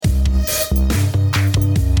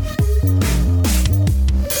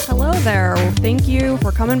Thank you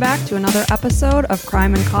for coming back to another episode of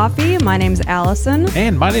Crime and Coffee. My name's Allison.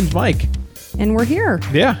 And my name's Mike. And we're here.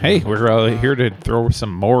 Yeah, hey, we're here to throw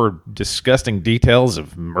some more disgusting details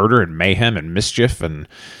of murder and mayhem and mischief and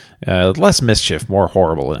less mischief, more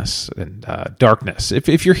horribleness and darkness.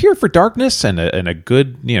 If you're here for darkness and a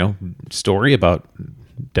good, story about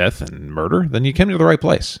death and murder, then you came to the right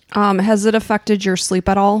place. Has it affected your sleep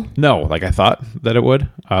at all? No, like I thought that it would,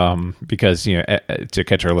 because, to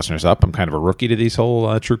catch our listeners up, I'm kind of a rookie to these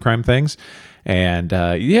whole true crime things. And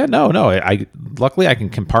I luckily I can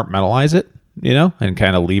compartmentalize it, and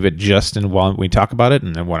kind of leave it just in while we talk about it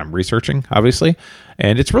and then when I'm researching, obviously.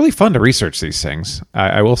 And it's really fun to research these things.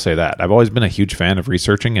 I will say that. I've always been a huge fan of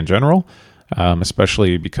researching in general,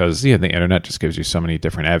 especially because the internet just gives you so many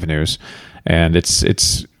different avenues. And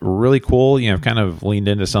it's really cool. I've kind of leaned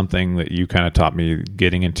into something that you kind of taught me,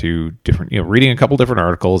 getting into different, reading a couple different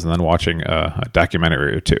articles and then watching a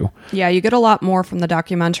documentary or two. Yeah, you get a lot more from the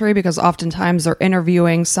documentary because oftentimes they're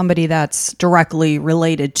interviewing somebody that's directly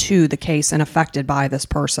related to the case and affected by this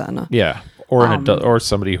person. Yeah, or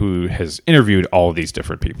somebody who has interviewed all of these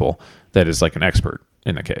different people that is like an expert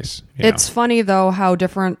in the case. It's funny, though, how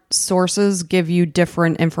different sources give you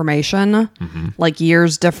different information, like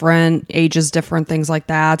years different, ages different, things like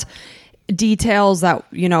that. Details that,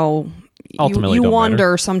 ultimately you don't wonder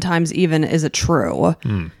matter. Sometimes even, is it true?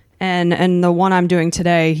 And the one I'm doing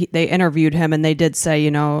today, they interviewed him and they did say,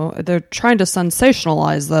 they're trying to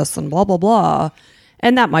sensationalize this and blah, blah, blah.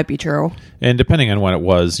 And that might be true. And depending on when it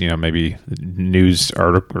was, maybe news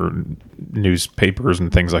article or newspapers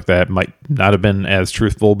and things like that might not have been as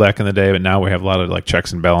truthful back in the day, but now we have a lot of like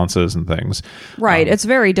checks and balances and things. Right. It's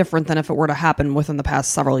very different than if it were to happen within the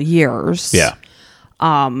past several years. Yeah.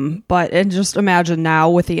 And just imagine now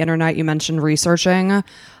with the internet, you mentioned researching.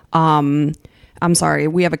 I'm sorry,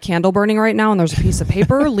 we have a candle burning right now and there's a piece of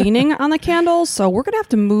paper leaning on the candle. So we're going to have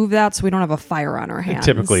to move that so we don't have a fire on our hands.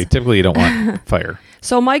 Typically you don't want fire.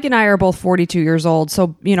 So Mike and I are both 42 years old. So,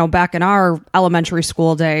 back in our elementary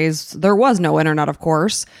school days, there was no internet, of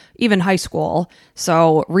course, even high school.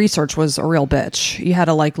 So research was a real bitch. You had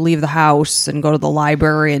to leave the house and go to the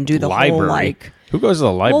library and do the whole Who goes to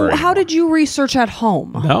the library? Well, how did you research at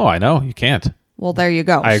home? No, I know. You can't. Well, there you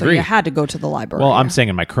go. I agree. So you had to go to the library. Well, I'm saying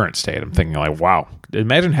in my current state, I'm thinking wow.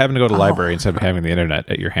 Imagine having to go to the library instead of having the internet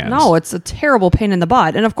at your hands. No, it's a terrible pain in the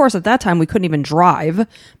butt. And of course, at that time, we couldn't even drive.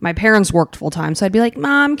 My parents worked full time. So I'd be like,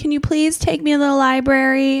 Mom, can you please take me to the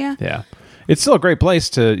library? Yeah. It's still a great place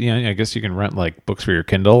to, I guess you can rent books for your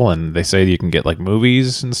Kindle, and they say you can get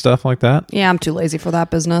movies and stuff like that. Yeah, I'm too lazy for that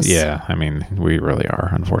business. Yeah, I mean, we really are,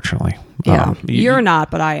 unfortunately. Yeah, you're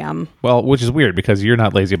not, but I am. Well, which is weird because you're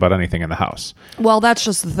not lazy about anything in the house. Well, that's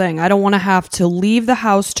just the thing. I don't want to have to leave the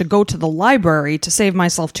house to go to the library to save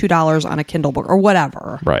myself $2 on a Kindle book or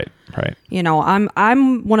whatever. Right.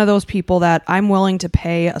 I'm one of those people that I'm willing to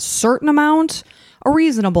pay a certain amount, a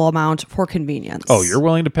reasonable amount for convenience. Oh, you're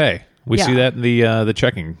willing to pay. We see that in the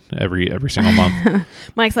checking every single month.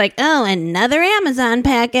 Mike's like, oh, another Amazon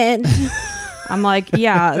package. I'm like,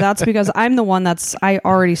 yeah, that's because I'm the one I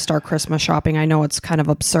already start Christmas shopping. I know it's kind of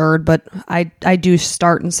absurd, but I do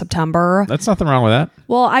start in September. That's nothing wrong with that.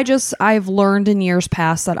 Well, I've learned in years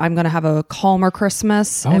past that I'm going to have a calmer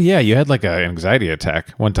Christmas. Oh, yeah. You had an anxiety attack.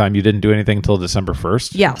 One time you didn't do anything until December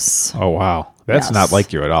 1st? Yes. Oh, wow. That's not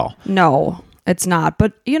like you at all. No. It's not.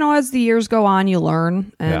 But, as the years go on, you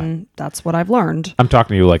learn. And that's what I've learned. I'm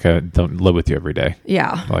talking to you like I don't live with you every day.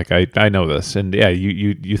 Yeah. I know this. And yeah,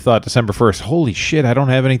 you thought December 1st, holy shit, I don't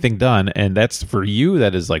have anything done. And that's for you,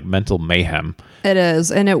 that is mental mayhem. It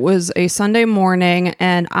is. And it was a Sunday morning.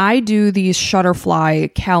 And I do these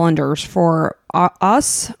Shutterfly calendars for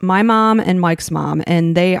us, my mom, and Mike's mom.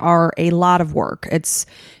 And they are a lot of work. It's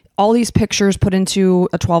all these pictures put into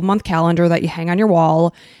a 12-month calendar that you hang on your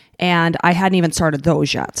wall. And I hadn't even started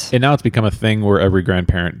those yet. And now it's become a thing where every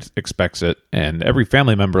grandparent expects it. And every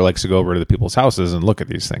family member likes to go over to the people's houses and look at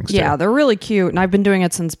these things, Yeah, they're really cute. And I've been doing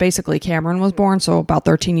it since basically Cameron was born, so about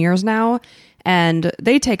 13 years now. And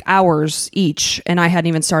they take hours each. And I hadn't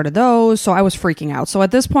even started those, so I was freaking out. So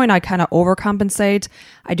at this point, I kind of overcompensate.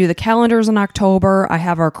 I do the calendars in October. I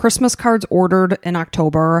have our Christmas cards ordered in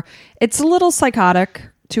October. It's a little psychotic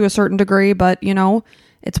to a certain degree, but,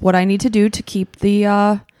 it's what I need to do to keep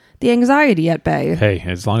the anxiety at bay. Hey,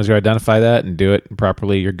 as long as you identify that and do it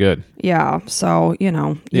properly, you're good. Yeah. So, you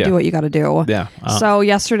do what you got to do. Yeah. So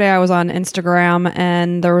yesterday I was on Instagram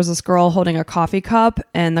and there was this girl holding a coffee cup,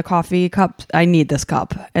 and the coffee cup, I need this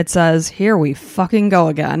cup. It says, "Here we fucking go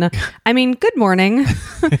again." I mean, good morning.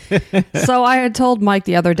 So I had told Mike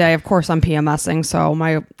the other day, of course I'm PMSing, so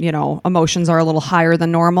my, emotions are a little higher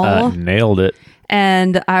than normal. Nailed it.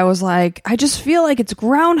 And I was like, I just feel like it's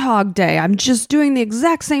Groundhog Day. I'm just doing the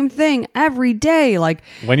exact same thing every day. Like,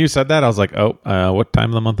 when you said that, I was like, oh, what time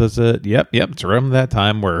of the month is it? Yep, it's around that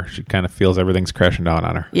time where she kind of feels everything's crashing down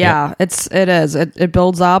on her. Yeah, Yep. it is. It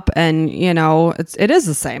builds up, and it is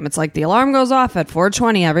the same. It's like the alarm goes off at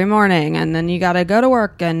 4:20 every morning, and then you got to go to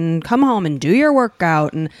work and come home and do your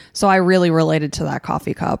workout. And so I really related to that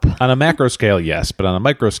coffee cup. On a macro scale, yes, but on a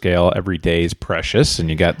micro scale, every day is precious, and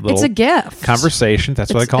you got little It's a gift. conversation.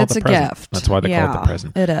 That's why they call it It's the a present. gift. That's why they call it the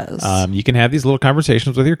present. It is. You can have these little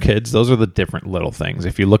conversations with your kids. Those are the different little things.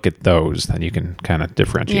 If you look at those, then you can kind of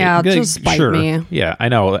differentiate. Yeah, just bite me. Yeah, I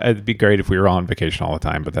know. It'd be great if we were all on vacation all the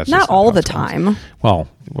time, but that's Not just all how the it goes. time. Well,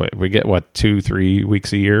 we get 2-3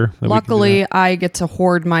 weeks a year. that we can do Luckily, that? I get to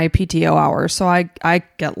hoard my PTO hours, so I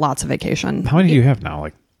get lots of vacation. How many do you have now?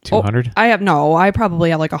 Like 200? I probably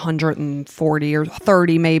have like 140 or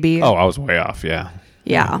 30 maybe. Oh, I was way off. Yeah.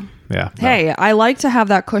 Yeah. Yeah. No. Hey, I like to have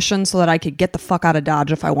that cushion so that I could get the fuck out of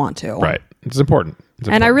Dodge if I want to. Right. It's important.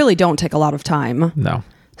 And I really don't take a lot of time. No.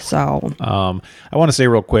 So I want to say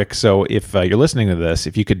real quick. So if you're listening to this,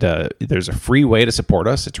 if you could, there's a free way to support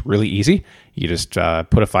us. It's really easy. You just put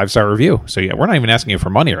a 5-star review. So yeah, we're not even asking you for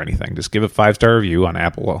money or anything. Just give a 5-star review on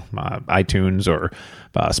Apple, iTunes, or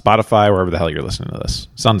Spotify, wherever the hell you're listening to this.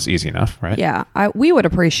 Sounds easy enough, right? yeah, we would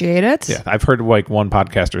appreciate it. Yeah, I've heard like one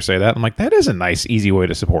podcaster say that. I'm like, that is a nice, easy way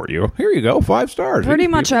to support you. Here you go, 5 stars. Pretty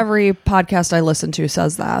much every podcast I listen to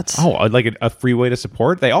says that. Oh, like a free way to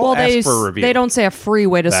support? They all ask for a review. They don't say a free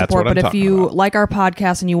way to That's support, what I'm but if talking you about. like our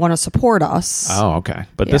podcast and you want to support us, Oh, okay.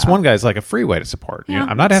 But this Yeah. one guy's like a free way to support. Yeah,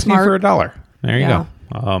 I'm not asking you smart. for $1. There you Yeah.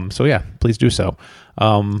 go. So yeah, please do so.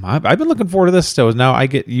 I've been looking forward to this. So now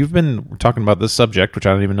you've been talking about this subject, which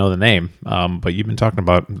I don't even know the name. But you've been talking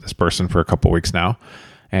about this person for a couple weeks now,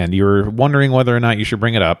 and you were wondering whether or not you should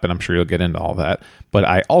bring it up. And I'm sure you'll get into all that. But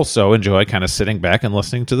I also enjoy kind of sitting back and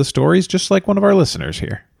listening to the stories, just like one of our listeners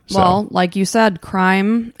here. So, well, like you said,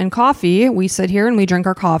 crime and coffee. We sit here and we drink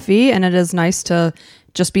our coffee, and it is nice to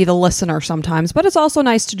just be the listener sometimes. But it's also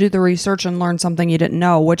nice to do the research and learn something you didn't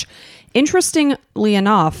know, which, interestingly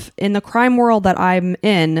enough, in the crime world that I'm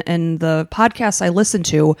in and the podcasts I listen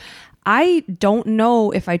to, I don't know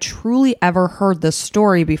if I truly ever heard this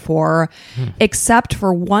story before, except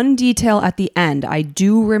for one detail at the end. I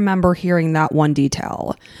do remember hearing that one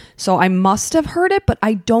detail. So I must have heard it, but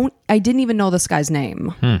I didn't even know this guy's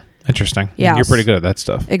name. interesting. Yes. You're pretty good at that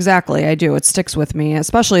stuff. Exactly, I do. It sticks with me,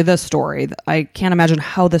 especially this story. I can't imagine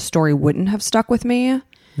how this story wouldn't have stuck with me.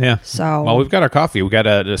 Yeah. So- well, we've got our coffee. We got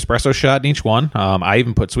an espresso shot in each one. I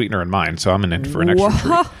even put sweetener in mine, so I'm in for an extra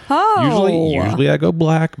treat. Usually I go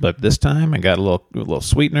black, but this time I got a little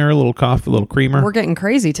sweetener, a little coffee, a little creamer. We're getting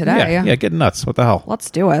crazy today. yeah, get nuts. What the hell? Let's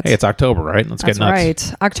do it. Hey, it's October, right? Let's That's get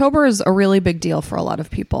nuts. right. October is a really big deal for a lot of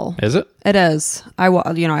people. Is it? It is. I go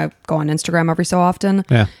on Instagram every so often.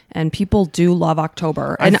 Yeah. And people do love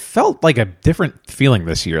October. I And felt like a different feeling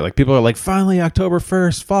this year. Like people are like, finally October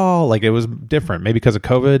 1st, fall. Like it was different. Maybe because of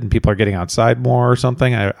COVID and people are getting outside more or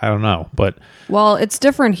something. I don't know. But well, it's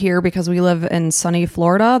different here because we live in sunny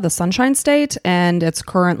Florida, the Sunshine State, and it's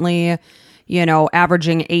currently,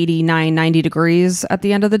 averaging 89, 90 degrees at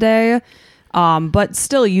the end of the day. But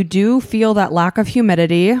still, you do feel that lack of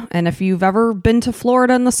humidity. And if you've ever been to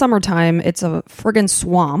Florida in the summertime, it's a friggin'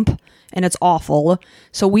 swamp and it's awful.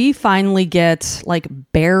 So we finally get like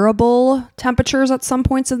bearable temperatures at some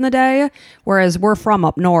points in the day, whereas we're from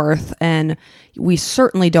up north and we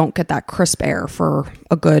certainly don't get that crisp air for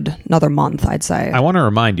a good another month, I'd say. I want to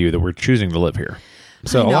remind you that we're choosing to live here.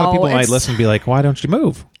 So I a lot of know, people might it's- listen and be like, why don't you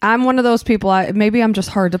move? I'm one of those people, maybe I'm just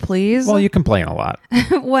hard to please. Well, you complain a lot.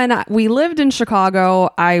 When we lived in Chicago,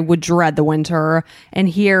 I would dread the winter, and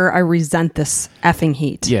here I resent this effing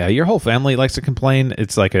heat. Yeah, your whole family likes to complain.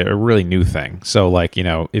 It's like a really new thing. So like,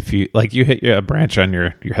 if you hit a branch on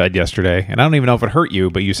your head yesterday, and I don't even know if it hurt you,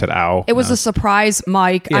 but you said, ow. It was a surprise,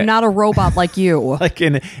 Mike. Yeah. I'm not a robot like you. Like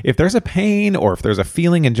if there's a pain or if there's a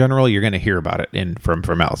feeling in general, you're going to hear about it from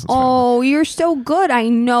Allison's family. Oh, you're so good. I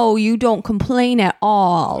know you don't complain at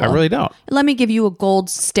all. I really don't. Let me give you a gold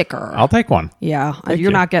sticker. I'll take one. Yeah, Thank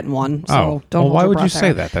you're you. not getting one. So Oh, don't. well, hold why your would you breath say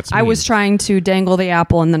there. that? That's I was mean. trying to dangle the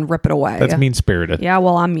apple and then rip it away. That's mean-spirited. Yeah,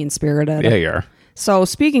 well, I'm mean-spirited. Yeah, you are. So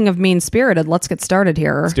speaking of mean-spirited, let's get started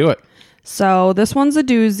here. Let's do it. So this one's a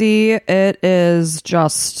doozy. It is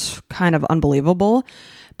just kind of unbelievable,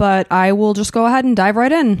 but I will just go ahead and dive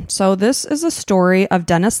right in. So this is a story of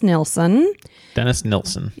Dennis Nilsen. Dennis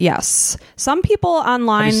Nilsen. Yes. Some people How do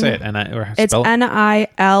online... you say it? It's Spell it?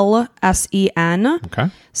 Nilsen. Okay.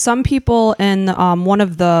 Some people in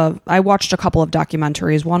I watched a couple of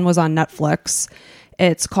documentaries. One was on Netflix.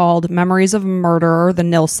 It's called Memories of Murder, the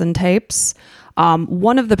Nilsen tapes.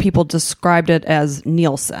 One of the people described it as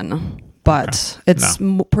Nielsen, but it's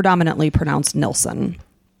predominantly pronounced Nilsen.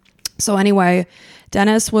 So anyway,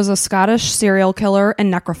 Dennis was a Scottish serial killer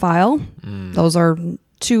and necrophile. Those are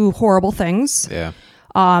two horrible things. Yeah.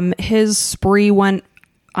 His spree went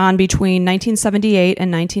on between 1978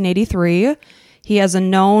 and 1983. He has a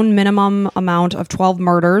known minimum amount of 12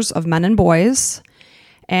 murders of men and boys,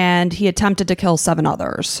 and he attempted to kill 7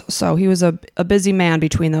 others. So he was a busy man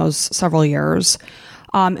between those several years.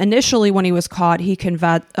 Initially, when he was caught, he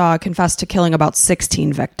confessed to killing about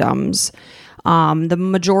 16 victims. The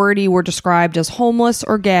majority were described as homeless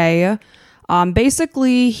or gay.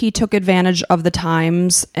 Basically, he took advantage of the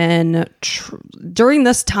times, and during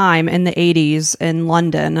this time in the 80s in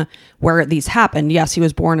London, where these happened. Yes, he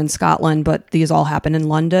was born in Scotland, but these all happened in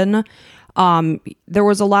London. There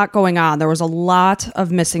was a lot going on. There was a lot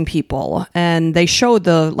of missing people, and they showed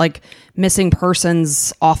the missing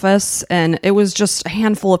persons office, and it was just a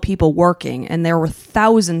handful of people working, and there were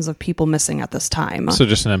thousands of people missing at this time. So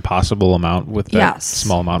just an impossible amount with that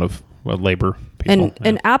small amount of labor people. And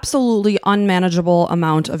an absolutely unmanageable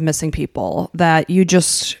amount of missing people that you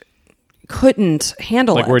just couldn't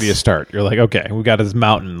handle it. Where do you start? You're like, okay, we got this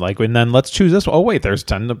mountain, and then let's choose this one. Oh wait, there's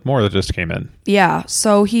 10 more that just came in. Yeah.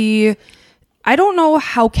 So I don't know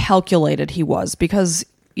how calculated he was, because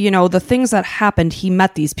the things that happened, he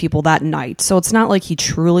met these people that night. So it's not like he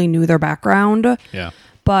truly knew their background. Yeah.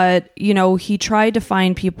 But, he tried to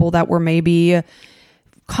find people that were maybe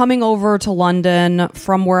coming over to London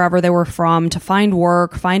from wherever they were from to find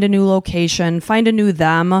work, find a new location, find a new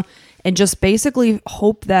them, and just basically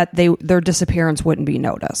hope that their disappearance wouldn't be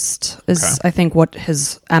noticed, is I think what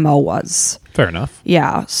his MO was. Fair enough.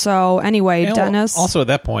 Yeah. So anyway, Dennis. Also at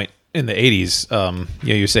that point in the 80s,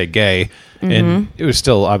 you say gay, and it was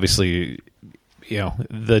still obviously,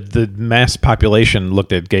 the mass population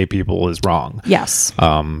looked at gay people as wrong. Yes.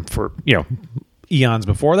 For, eons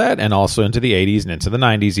before that, and also into the 80s and into the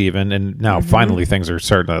 90s even, and now finally things are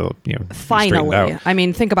starting to finally out. I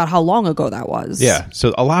mean, think about how long ago that was. Yeah,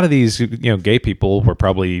 so a lot of these gay people were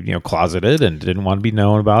probably closeted and didn't want to be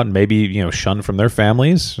known about, and maybe shunned from their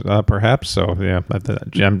families perhaps. So yeah,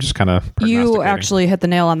 I'm just kind of you actually hit the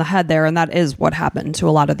nail on the head there, and that is what happened to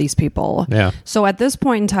a lot of these people. Yeah. So at this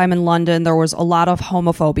point in time in London, there was a lot of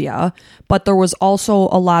homophobia, but there was also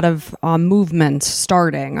a lot of movement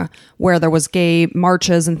starting where there was gay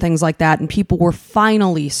marches and things like that, and people were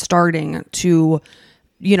finally starting to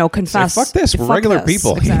confess, say, fuck this, we're regular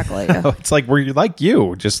people. Exactly. It's like we're like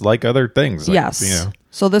you, just like other things. Yes.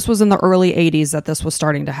 So this was in the early 80s that this was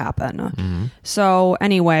starting to happen. So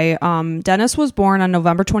anyway, Dennis was born on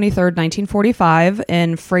November 23rd, 1945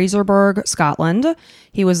 in Fraserburgh, Scotland.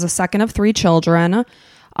 He was the second of 3 children.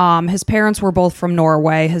 His parents were both from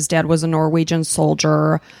Norway. His dad was a Norwegian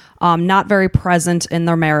soldier. Not very present in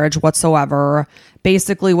their marriage whatsoever.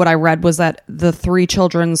 Basically, what I read was that the 3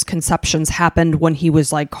 children's conceptions happened when he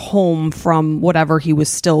was home from whatever he was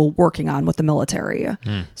still working on with the military.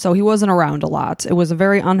 So he wasn't around a lot. It was a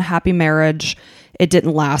very unhappy marriage. It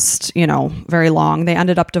didn't last, very long. They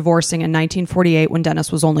ended up divorcing in 1948 when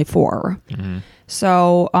Dennis was only 4.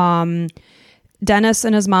 So, Dennis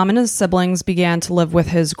and his mom and his siblings began to live with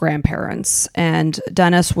his grandparents, and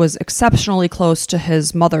Dennis was exceptionally close to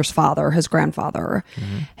his mother's father, his grandfather.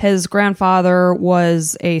 His grandfather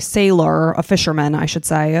was a sailor, a fisherman, I should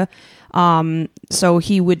say. So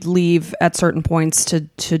he would leave at certain points to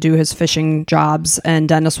do his fishing jobs, and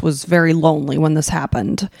Dennis was very lonely when this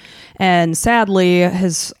happened. And sadly,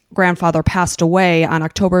 his grandfather passed away on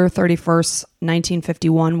October 31st,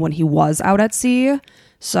 1951, when he was out at sea.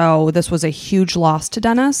 So this was a huge loss to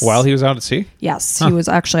Dennis. While he was out at sea? Yes. He was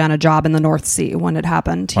actually on a job in the North Sea when it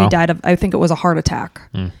happened. He died of, I think it was a heart attack.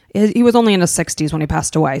 He was only in his 60s when he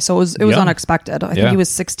passed away. So it was unexpected. I think he was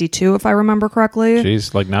 62, if I remember correctly.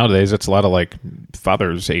 Jeez, nowadays it's a lot of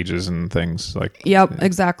fathers' ages and things. Yep,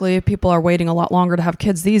 exactly. People are waiting a lot longer to have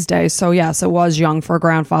kids these days. So yes, it was young for a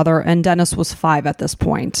grandfather, and Dennis was 5 at this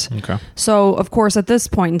point. Okay. So of course, at this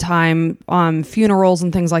point in time, funerals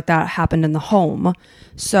and things like that happened in the home.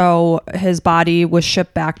 So his body was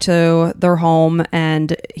shipped back to their home,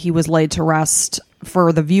 and he was laid to rest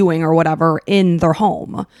for the viewing or whatever in their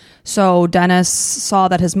home. So Dennis saw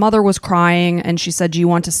that his mother was crying, and she said, "Do you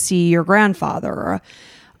want to see your grandfather?"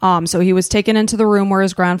 So he was taken into the room where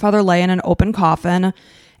his grandfather lay in an open coffin,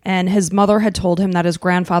 and his mother had told him that his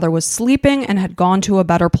grandfather was sleeping and had gone to a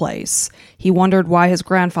better place. He wondered why his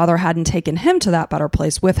grandfather hadn't taken him to that better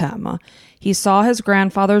place with him. He saw his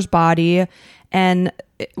grandfather's body, and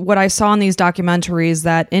what I saw in these documentaries,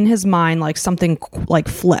 that in his mind, something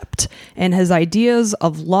flipped, and his ideas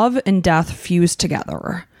of love and death fused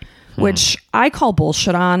together. which I call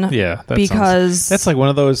bullshit on. Yeah, because that's like one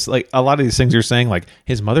of those, like a lot of these things you're saying, like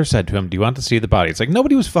his mother said to him, "Do you want to see the body?" It's like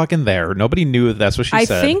nobody was fucking there. Nobody knew that's what she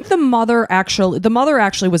said. I think the mother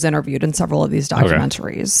actually was interviewed in several of these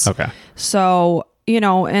documentaries. Okay. So,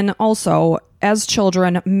 and also as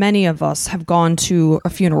children, many of us have gone to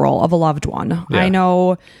a funeral of a loved one. Yeah. I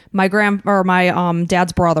know my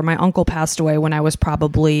dad's brother, my uncle, passed away when I was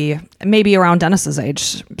probably maybe around Dennis's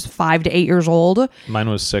age, 5 to 8 years old. Mine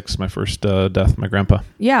was 6, my first death, my grandpa.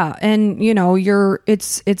 Yeah, and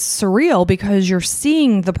it's surreal because you're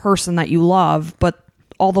seeing the person that you love, but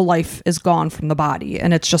all the life is gone from the body,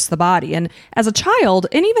 and it's just the body. And as a child,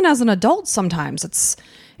 and even as an adult, sometimes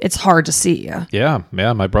it's hard to see. Yeah.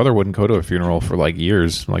 My brother wouldn't go to a funeral for like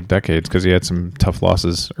years, like decades, because he had some tough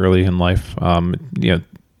losses early in life,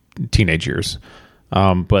 teenage years.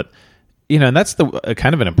 But and that's the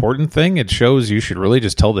kind of an important thing. It shows you should really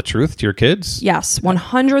just tell the truth to your kids. Yes,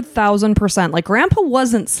 100,000%. Like Grandpa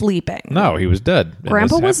wasn't sleeping. No, he was dead.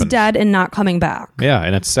 Grandpa was dead and not coming back. Yeah,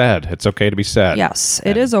 and it's sad. It's okay to be sad. Yes,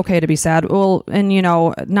 it is okay to be sad. Well, and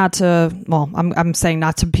I'm saying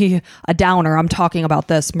not to be a downer. I'm talking about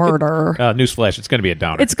this murder. Newsflash, it's going to be a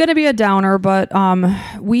downer. It's going to be a downer, but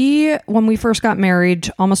when we first got married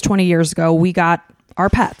almost 20 years ago, we got our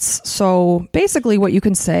pets. So basically what you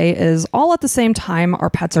can say is all at the same time our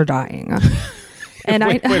pets are dying. And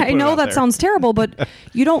I know that sounds terrible, but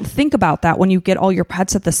you don't think about that when you get all your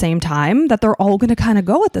pets at the same time, that they're all going to kind of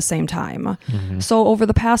go at the same time. Mm-hmm. So over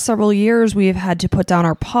the past several years, we've had to put down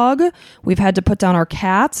our pug, we've had to put down our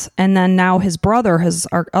cat, and then now his brother,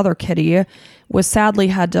 our other kitty, was sadly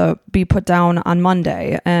had to be put down on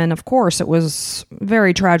Monday. And of course, it was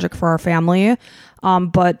very tragic for our family.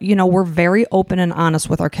 But, we're very open and honest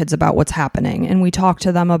with our kids about what's happening. And we talk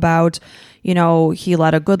to them about, he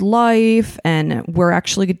led a good life and we're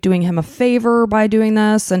actually doing him a favor by doing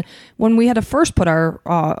this. And when we had to first put our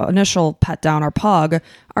initial pet down, our pug,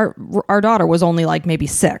 our daughter was only like maybe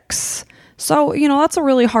 6. So, that's a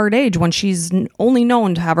really hard age when she's only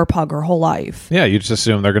known to have her pug her whole life. Yeah, you just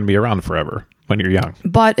assume they're going to be around forever when you're young.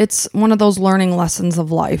 But it's one of those learning lessons of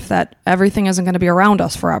life that everything isn't going to be around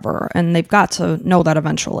us forever. And they've got to know that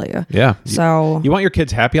eventually. Yeah. So you want your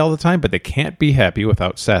kids happy all the time, but they can't be happy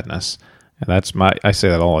without sadness. And I say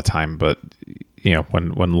that all the time, but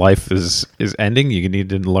when life is ending, you need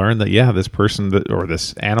to learn that, this person or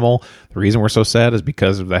this animal, the reason we're so sad is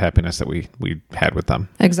because of the happiness that we had with them.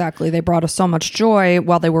 Exactly. They brought us so much joy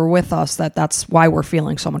while they were with us that's why we're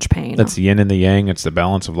feeling so much pain. That's the yin and the yang. It's the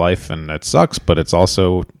balance of life, and it sucks, but it's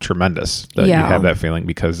also tremendous that you have that feeling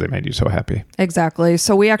because they made you so happy. Exactly.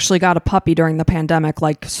 So we actually got a puppy during the pandemic,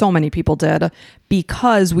 like so many people did,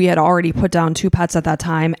 because we had already put down 2 pets at that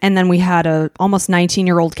time. And then we had a almost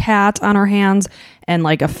 19-year-old cat on our hands and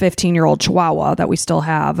like a 15-year-old Chihuahua that we still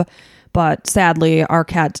have. But sadly, our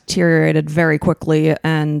cat deteriorated very quickly,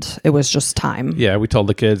 and it was just time. Yeah, we told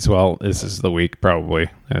the kids, well, this is the week probably.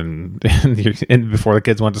 And before the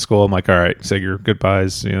kids went to school, I'm like, all right, say your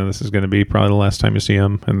goodbyes. This is going to be probably the last time you see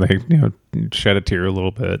them. And they, shed a tear a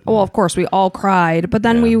little bit. Well, of course, we all cried. But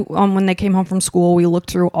then we, when they came home from school, we looked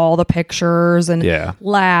through all the pictures and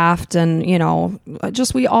laughed. And,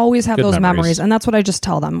 we always have those memories. And that's what I just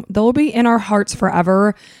tell them. They'll be in our hearts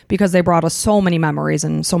forever because they brought us so many memories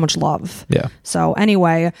and so much love. Yeah. So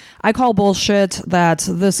anyway, I call bullshit that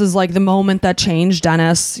this is like the moment that changed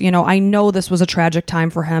Dennis. I know this was a tragic time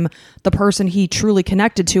for him, the person he truly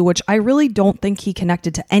connected to, which I really don't think he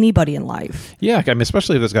connected to anybody in life. Yeah, I mean,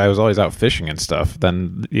 especially if this guy was always out fishing and stuff,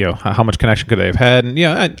 then, how much connection could they have had? And,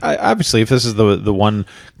 I obviously, if this is the one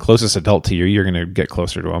closest adult to you, you're going to get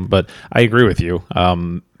closer to him. But I agree with you.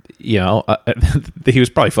 He was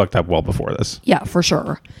probably fucked up well before this. Yeah, for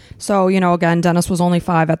sure. So, again, Dennis was only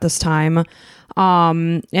 5 at this time.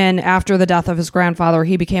 And after the death of his grandfather,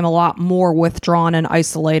 he became a lot more withdrawn and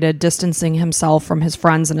isolated, distancing himself from his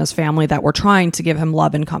friends and his family that were trying to give him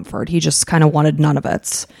love and comfort. He just kind of wanted none of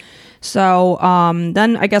it. So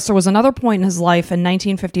then I guess there was another point in his life in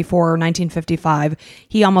 1954 or 1955.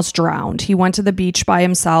 He almost drowned. He went to the beach by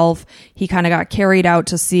himself. He kind of got carried out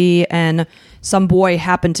to sea, and some boy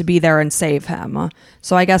happened to be there and save him.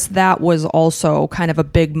 So I guess that was also kind of a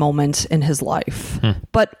big moment in his life.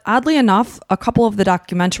 But oddly enough, a couple of the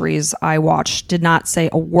documentaries I watched did not say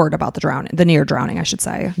a word about the near drowning, I should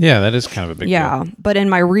say. Yeah, that is kind of a big deal. But in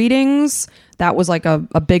my readings, that was like a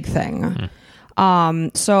big thing.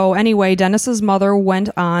 So anyway, Dennis's mother went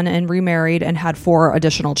on and remarried and had 4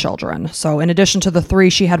 additional children. So in addition to the 3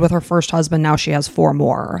 she had with her first husband, now she has 4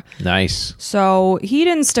 more. Nice. So he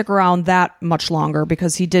didn't stick around that much longer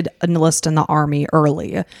because he did enlist in the army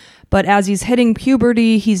early. But as he's hitting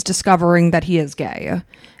puberty, he's discovering that he is gay.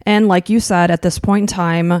 And like you said, at this point in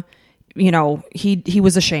time, you know, he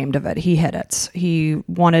was ashamed of it. He hid it. He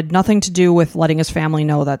wanted nothing to do with letting his family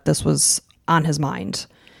know that this was on his mind.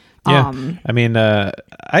 Yeah. I mean,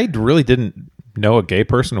 I really didn't know a gay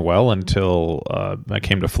person well until I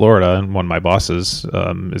came to Florida, and one of my bosses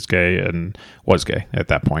is gay and was gay at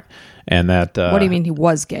that point. And that what do you mean he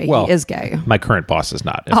was gay? Well, he is gay. My current boss is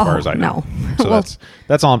not, as far as I know. No. So Well,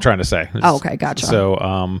 that's all I'm trying to say. Oh, okay, gotcha.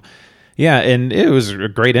 So yeah, and it was a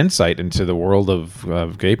great insight into the world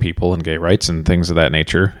of gay people and gay rights and things of that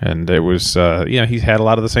nature. And it was, you know, he had a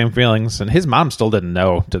lot of the same feelings, and his mom still didn't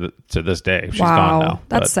know to this day. She's gone now.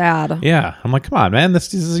 That's sad. Yeah, I'm like, come on, man,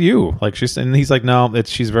 this is you. Like and he's like, no,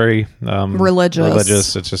 she's very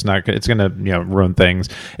religious. It's just not. It's gonna ruin things.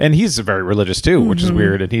 And he's very religious too, which is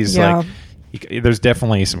weird. And he's like. There's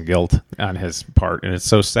definitely some guilt on his part, and it's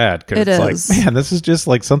so sad because it's like, man, this is just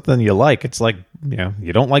like something you like. It's like,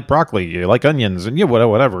 you don't like broccoli, you like onions, and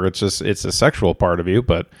whatever. It's a sexual part of you,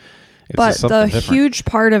 but it's the different. huge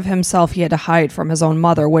part of himself he had to hide from his own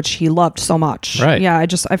mother, which he loved so much. Right? Yeah,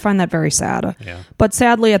 I find that very sad. Yeah. But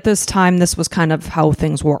sadly, at this time, this was kind of how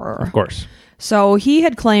things were. Of course. So he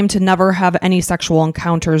had claimed to never have any sexual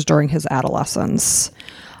encounters during his adolescence.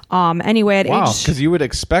 Anyway, at age... because you would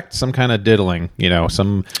expect some kind of diddling,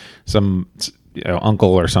 some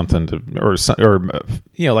uncle or something or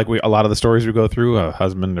like a lot of the stories we go through, a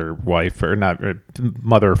husband or wife or not, or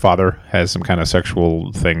mother or father has some kind of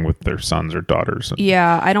sexual thing with their sons or daughters.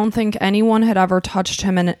 Yeah, I don't think anyone had ever touched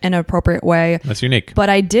him in an inappropriate way. That's unique. But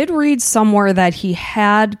I did read somewhere that he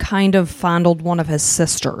had kind of fondled one of his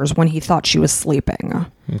sisters when he thought she was sleeping.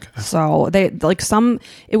 Okay. So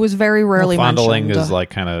it was very rarely fondling mentioned. Is like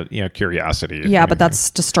kind of curiosity. Yeah, but that's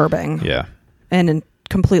disturbing. Yeah, and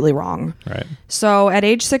completely wrong. Right. So at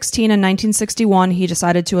age 16 in 1961, he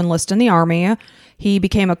decided to enlist in the Army. He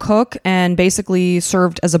became a cook and basically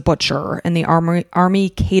served as a butcher in the Army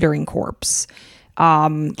Catering Corps.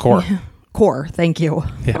 Corps, thank you.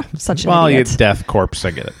 Yeah. Such an idiot. It's death corpse,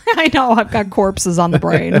 I get it. I know, I've got corpses on the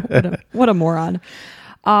brain. What a moron.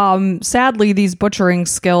 Sadly, these butchering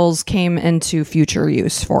skills came into future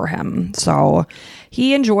use for him. So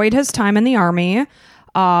he enjoyed his time in the Army.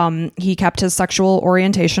 He kept his sexual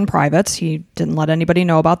orientation private. He didn't let anybody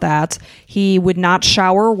know about that. He would not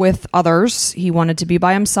shower with others. He wanted to be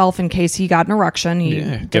by himself in case he got an erection.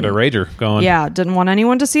 Get a rager going. Yeah, didn't want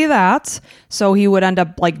anyone to see that. So he would end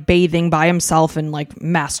up like bathing by himself and like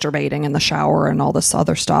masturbating in the shower and all this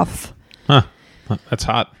other stuff. Huh. That's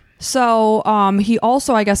hot. So he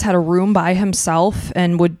also, I guess, had a room by himself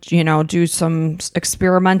and would, do some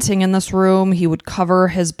experimenting in this room. He would cover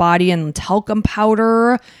his body in talcum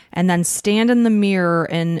powder and then stand in the mirror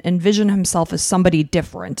and envision himself as somebody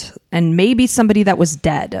different and maybe somebody that was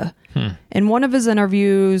dead. In one of his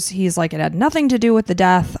interviews, he's like, it had nothing to do with the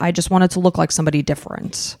death. I just wanted to look like somebody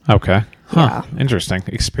different. Okay. Huh. Yeah. Interesting.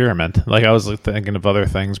 Experiment. Like I was thinking of other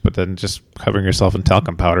things, but then just covering yourself in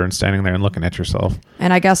talcum powder and standing there and looking at yourself.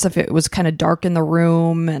 And I guess if it was kind of dark in the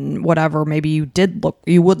room and whatever, maybe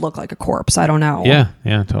you would look like a corpse. I don't know.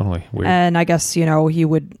 Yeah, totally. Weird. And I guess, he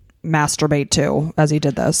would masturbate too as he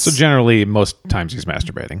did this. So generally, most times he's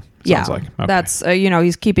masturbating. Sounds like. Okay. That's,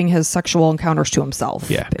 he's keeping his sexual encounters to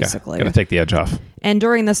himself. Yeah, basically. Got to take the edge off. And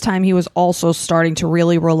during this time, he was also starting to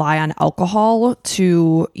really rely on alcohol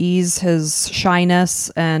to ease his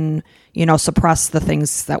shyness and, suppress the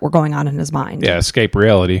things that were going on in his mind. Yeah, escape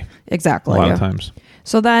reality. Exactly. A lot of times.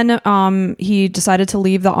 So then he decided to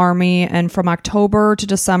leave the Army, and from October to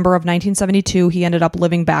December of 1972, he ended up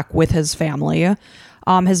living back with his family.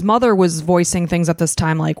 His mother was voicing things at this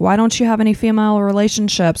time like, why don't you have any female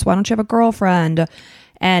relationships? Why don't you have a girlfriend?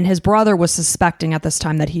 And his brother was suspecting at this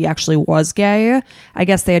time that he actually was gay. I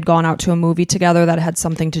guess they had gone out to a movie together that had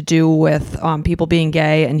something to do with people being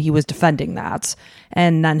gay, and he was defending that.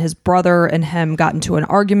 And then his brother and him got into an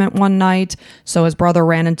argument one night. So his brother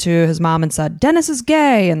ran into his mom and said, Dennis is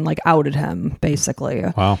gay, and like outed him, basically.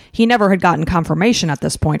 Wow. He never had gotten confirmation at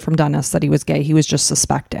this point from Dennis that he was gay. He was just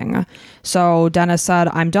suspecting. So Dennis said,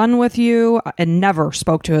 I'm done with you, and never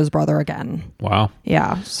spoke to his brother again. Wow.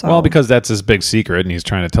 Yeah. So. Well, because that's his big secret, and he's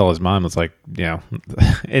trying to tell his mom. It's like,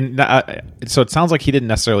 and so it sounds like he didn't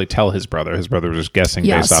necessarily tell his brother. His brother was just guessing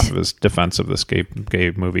based off of his defense of this gay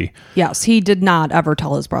movie. Yes, he did not ever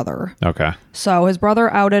tell his brother. Okay. So his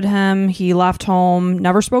brother outed him. He left home,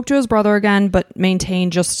 never spoke to his brother again, but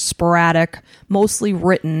maintained just sporadic, mostly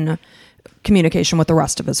written communication with the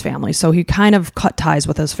rest of his family. So he kind of cut ties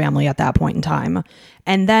with his family at that point in time.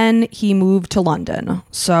 And then he moved to London.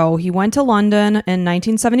 So he went to London in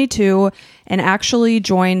 1972 and actually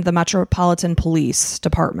joined the Metropolitan Police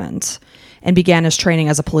Department and began his training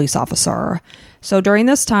as a police officer. So during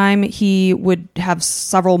this time, he would have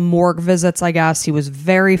several morgue visits, I guess. He was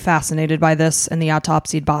very fascinated by this and the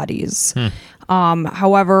autopsied bodies.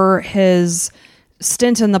 However, his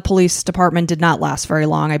stint in the police department did not last very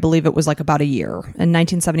long. I believe it was like about a year. In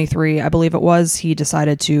 1973, I believe it was, he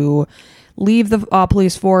decided to leave the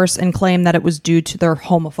police force and claim that it was due to their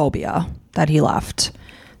homophobia that he left.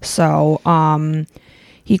 So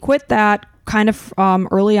he quit that kind of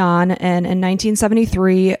early on, and in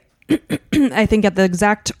 1973, I think at the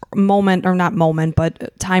exact moment, or not moment,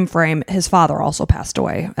 but time frame, his father also passed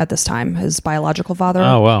away at this time, his biological father.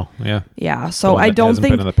 Oh, wow. Yeah. Yeah. So I don't hasn't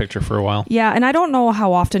think... been in the picture for a while. Yeah, and I don't know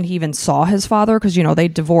how often he even saw his father, because, you know, they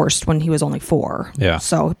divorced when he was only 4. Yeah.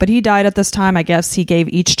 So, but he died at this time. I guess he gave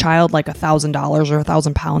each child like $1,000 or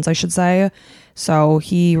 £1,000, I should say. So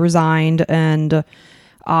he resigned, and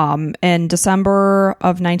in December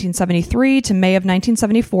of 1973 to May of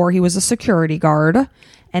 1974, he was a security guard.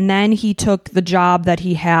 And then he took the job that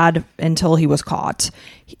he had until he was caught.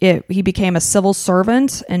 He became a civil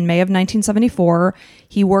servant in May of 1974.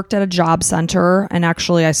 He worked at a job center. And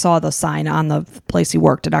actually, I saw the sign on the place he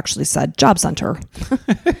worked. It actually said job center.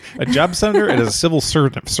 A job center? It is a civil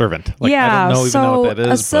servant. Like, yeah, I don't know what that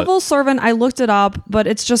is. A civil servant, I looked it up, but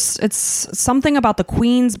it's something about the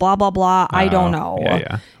Queens, blah, blah, blah. I don't know.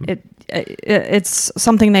 Yeah. It's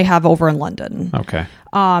something they have over in London. Okay.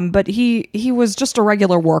 But he was just a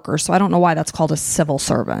regular worker, so I don't know why that's called a civil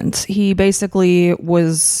servant. He basically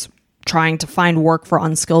was trying to find work for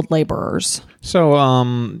unskilled laborers. So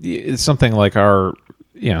it's something like a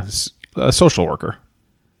social worker.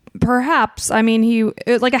 Perhaps. I mean,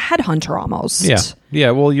 like a headhunter almost. Yeah.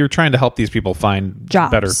 Yeah. Well, you're trying to help these people find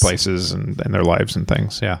jobs, better places and their lives and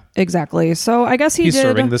things. Yeah. Exactly. So I guess he's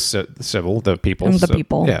serving the people. The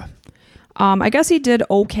people. Yeah. I guess he did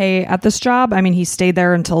okay at this job. I mean, he stayed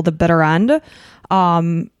there until the bitter end.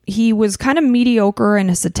 He was kind of mediocre in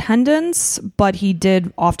his attendance, but he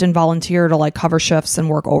did often volunteer to like cover shifts and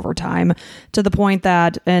work overtime, to the point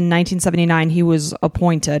that in 1979 he was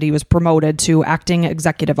promoted to acting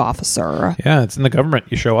executive officer. Yeah, it's in the government.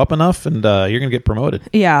 You show up enough and you're going to get promoted.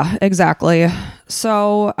 Yeah, exactly.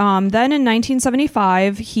 So then in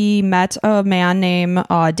 1975, he met a man named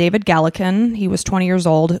David Gallican. He was 20 years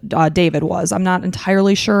old. David was. I'm not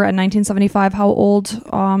entirely sure in 1975 how old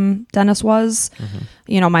Dennis was. Mm-hmm.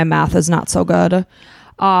 You know, my math is not so good.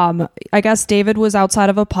 I guess David was outside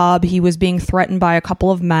of a pub. He was being threatened by a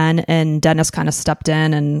couple of men, and Dennis kind of stepped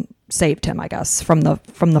in and saved him, I guess, from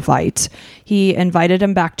the fight. He invited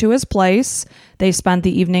him back to his place. They spent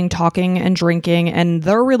the evening talking and drinking, and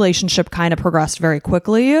their relationship kind of progressed very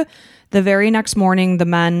quickly. The very next morning, the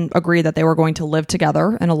men agreed that they were going to live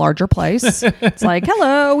together in a larger place. It's like,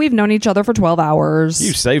 hello, we've known each other for 12 hours.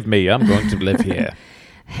 You saved me. I'm going to live here.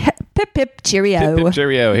 Pip, pip, cheerio. Pip, pip,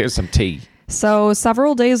 cheerio. Here's some tea. So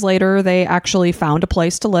several days later, they actually found a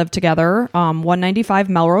place to live together, 195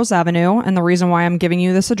 Melrose Avenue. And the reason why I'm giving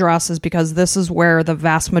you this address is because this is where the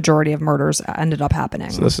vast majority of murders ended up happening.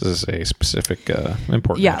 So this is a specific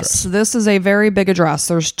important Yes, address. This is a very big address.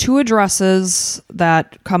 There's 2 addresses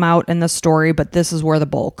that come out in this story, but this is where the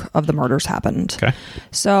bulk of the murders happened. Okay.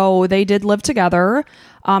 So they did live together.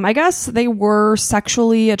 I guess they were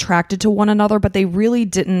sexually attracted to one another, but they really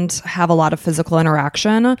didn't have a lot of physical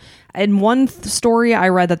interaction. In one story, I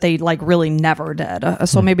read that they like really never did.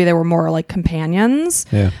 So maybe they were more like companions.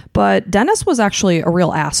 Yeah. But Dennis was actually a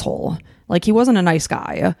real asshole. Like, he wasn't a nice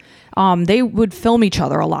guy. They would film each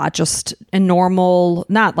other a lot, just in normal,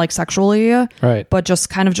 not like sexually, right, but just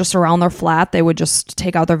kind of just around their flat. They would just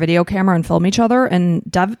take out their video camera and film each other. And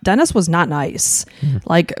Dennis was not nice.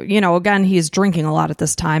 Like, you know, again, he's drinking a lot at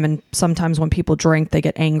this time. And sometimes when people drink, they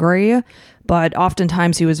get angry. But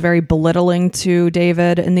oftentimes he was very belittling to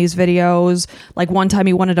David in these videos. Like, one time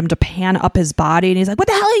he wanted him to pan up his body, and he's like, what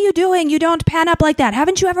the hell are you doing? You don't pan up like that.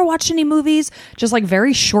 Haven't you ever watched any movies? Just like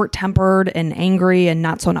very short-tempered and angry and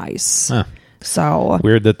not so nice. Huh. So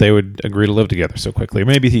weird that they would agree to live together so quickly.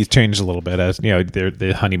 Maybe he's changed a little bit as, you know,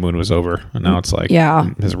 the honeymoon was over, and now it's like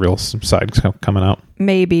his real side coming out.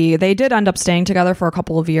 Maybe. They did end up staying together for a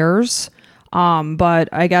couple of years. But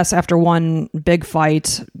I guess after one big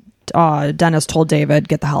fight, Dennis told David,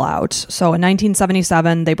 get the hell out. So in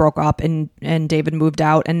 1977, they broke up and David moved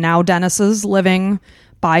out. And now Dennis is living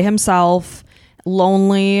by himself,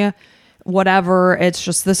 lonely, whatever. It's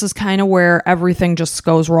just, this is kind of where everything just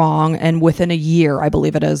goes wrong. And within a year, I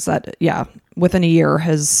believe it is that, within a year,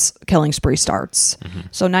 his killing spree starts.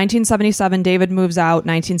 So 1977, David moves out.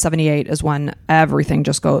 1978 is when everything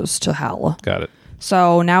just goes to hell. Got it.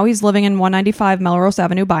 So now he's living in 195 Melrose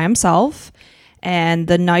Avenue by himself. And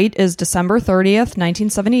the night is December 30th,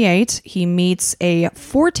 1978. He meets a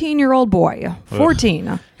 14-year-old boy. 14.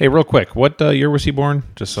 Ugh. Hey, real quick, what year was he born?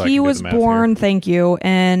 Just so he was born, thank you,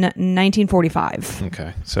 in 1945.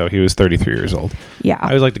 Okay, so he was 33 years old. Yeah. I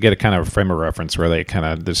always like to get a kind of frame of reference where they kind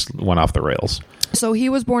of just went off the rails. So he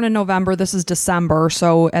was born in November. This is December.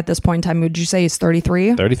 So at this point in time, would you say he's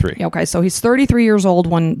 33? 33. Okay, so he's 33 years old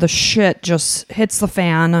when the shit just hits the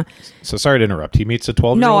fan. So sorry to interrupt. He meets a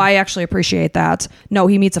 12-year-old? No, I actually appreciate that. No,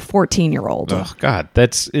 he meets a 14-year-old. Oh, God.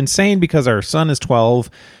 That's insane because our son is 12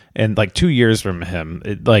 and like 2 years from him,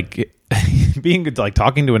 being like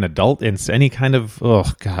talking to an adult in any kind of,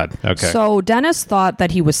 oh, God. Okay. So Dennis thought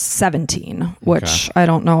that he was 17, which I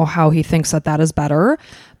don't know how he thinks that is better.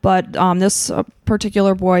 But this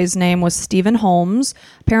particular boy's name was Stephen Holmes.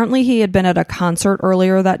 Apparently, he had been at a concert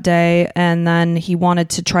earlier that day, and then he wanted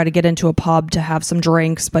to try to get into a pub to have some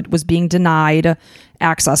drinks, but was being denied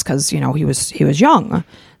access because, he was young.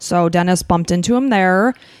 So Dennis bumped into him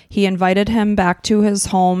there. He invited him back to his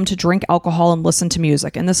home to drink alcohol and listen to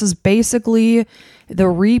music. And this is basically the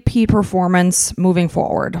repeat performance moving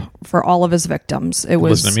forward for all of his victims. It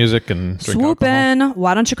was listen to music and drink swoop alcohol. in.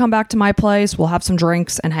 Why don't you come back to my place? We'll have some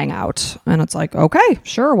drinks and hang out. And it's like, okay,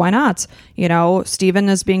 sure, why not? Stephen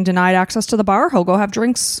is being denied access to the bar. He'll go have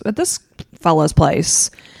drinks at this fella's place.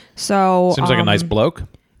 So seems like a nice bloke.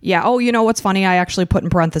 Yeah. Oh, what's funny? I actually put in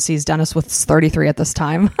parentheses Dennis was 33 at this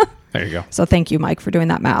time. There you go. So thank you, Mike, for doing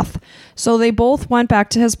that math. So they both went back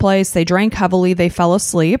to his place. They drank heavily. They fell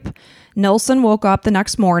asleep. Nilsson woke up the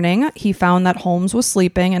next morning. He found that Holmes was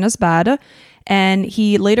sleeping in his bed. And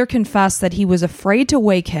he later confessed that he was afraid to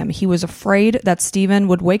wake him. He was afraid that Stephen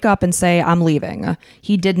would wake up and say, I'm leaving.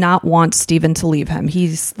 He did not want Stephen to leave him. He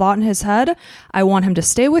thought in his head, I want him to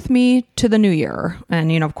stay with me to the new year.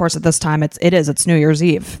 And, of course, at this time, it's New Year's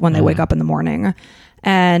Eve when they wake up in the morning.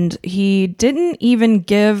 And he didn't even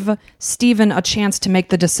give Stephen a chance to make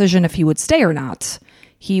the decision if he would stay or not.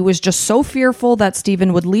 He was just so fearful that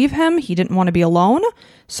Stephen would leave him. He didn't want to be alone.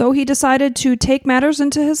 So he decided to take matters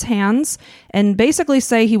into his hands and basically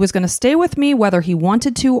say he was going to stay with me whether he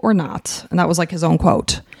wanted to or not. And that was like his own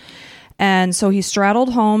quote. And so he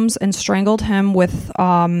straddled Holmes and strangled him with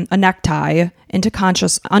a necktie into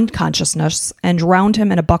unconsciousness and drowned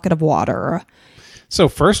him in a bucket of water. So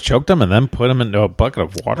first choked him and then put him into a bucket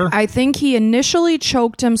of water? I think he initially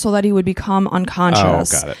choked him so that he would become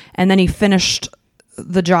unconscious. Oh, got it. And then he finished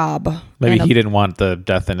the job. Maybe he didn't want the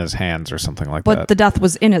death in his hands or something like that. But the death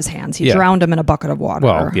was in his hands. He drowned him in a bucket of water.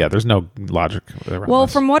 Well, yeah, there's no logic around Well,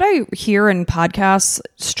 this. from what I hear in podcasts,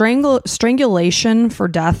 strangulation for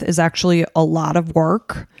death is actually a lot of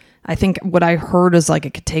work. I think what I heard is it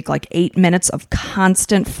could take 8 minutes of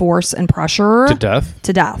constant force and pressure. To death?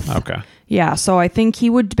 To death. Okay. Yeah, so I think he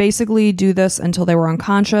would basically do this until they were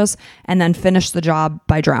unconscious and then finish the job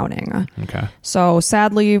by drowning. Okay. So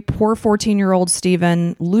sadly, poor 14-year-old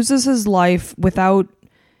Stephen loses his life without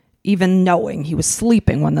even knowing he was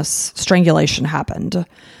sleeping when this strangulation happened.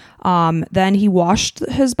 Then he washed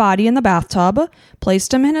his body in the bathtub,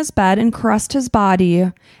 placed him in his bed and caressed his body,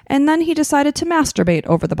 and then he decided to masturbate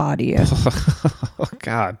over the body. Oh,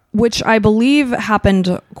 God. Which I believe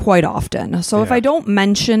happened quite often. So if I don't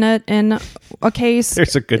mention it in a case,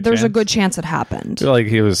 there's a good chance it happened. I feel like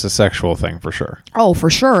it was a sexual thing for sure. Oh,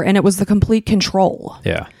 for sure. And it was the complete control.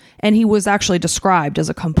 Yeah. And he was actually described as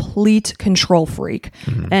a complete control freak.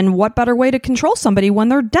 Mm-hmm. And what better way to control somebody when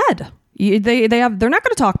they're dead? They're not going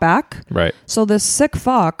to talk back. Right. So this sick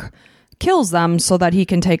fuck kills them so that he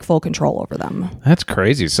can take full control over them. That's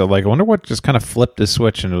crazy. So I wonder what just kind of flipped the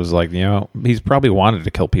switch and it was he's probably wanted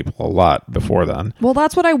to kill people a lot before then. Well,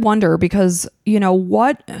 that's what I wonder because, because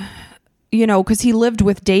he lived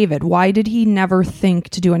with David. Why did he never think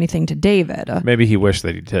to do anything to David? Maybe he wished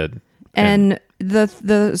that he did. And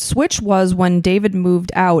the switch was when David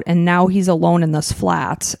moved out and now he's alone in this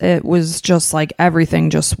flat. It was just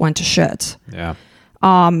everything just went to shit. Yeah.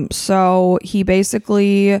 So he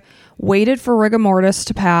basically waited for rigor mortis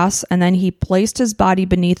to pass and then he placed his body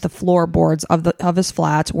beneath the floorboards of his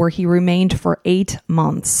flat where he remained for 8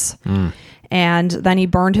 months. And then he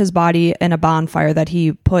burned his body in a bonfire that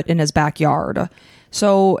he put in his backyard.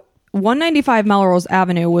 So 195 Melrose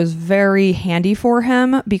Avenue was very handy for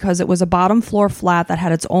him because it was a bottom floor flat that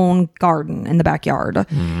had its own garden in the backyard.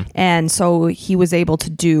 And so he was able to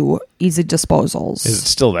do easy disposals. Is it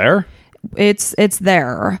still there? It's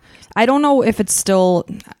there. I don't know if it's still,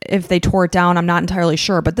 if they tore it down. I'm not entirely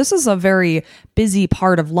sure, but this is a very busy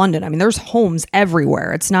part of London. I mean, there's homes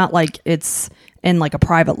everywhere. It's not like it's in like a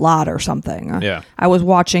private lot or something. Yeah. I was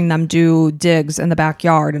watching them do digs in the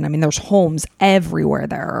backyard, and I mean, there's homes everywhere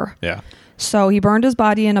there. Yeah. So he burned his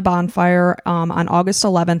body in a bonfire on August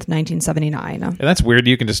 11th, 1979. And that's weird.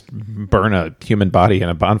 You can just burn a human body in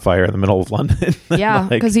a bonfire in the middle of London. Yeah,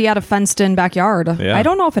 because he had a fenced-in backyard. Yeah. I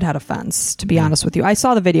don't know if it had a fence, to be honest with you. I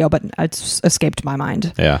saw the video, but it's escaped my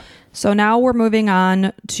mind. Yeah. So now we're moving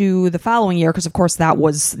on to the following year, because of course that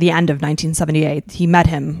was the end of 1978. He met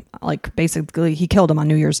him, like basically he killed him on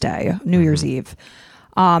New Year's Day, New Year's Eve.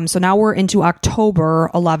 So now we're into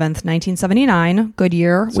October 11th, 1979. Good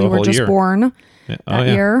year. So we were just born that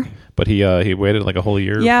year. But he waited like a whole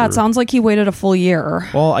year. Yeah, it sounds like he waited a full year.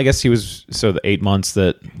 Well, I guess he was, so the 8 months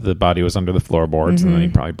that the body was under the floorboards, and then he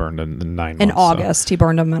probably burned in the 9 months. In August. He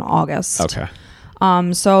burned him in August. Okay.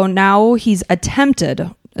 So now he's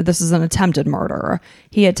attempted, this is an attempted murder.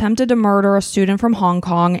 He attempted to murder a student from Hong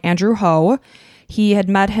Kong, Andrew Ho. He had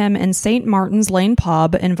met him in St. Martin's Lane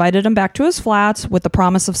pub, invited him back to his flat with the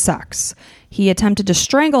promise of sex. He attempted to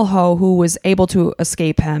strangle Ho, who was able to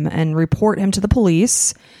escape him and report him to the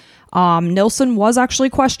police. Nilsen was actually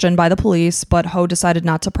questioned by the police, but Ho decided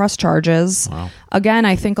not to press charges. Wow. Again,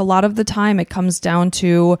 I think a lot of the time it comes down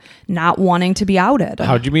to not wanting to be outed.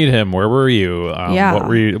 How'd you meet him? Where were you? Yeah.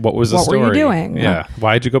 What was the story? What were you doing? Yeah.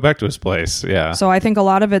 Why'd you go back to his place? Yeah. So I think a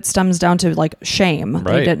lot of it stems down to like shame.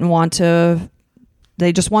 Right. They didn't want to...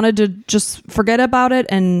 They just wanted to just forget about it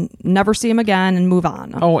and never see him again and move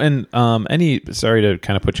on. Oh, and sorry to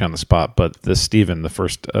kind of put you on the spot, but this Stephen, the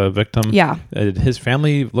first victim, Yeah. Did his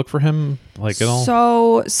family look for him like at all?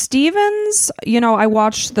 So Stevens, I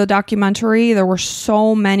watched the documentary. There were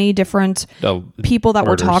so many different people that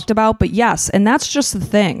murders. were talked about, but yes, and that's just the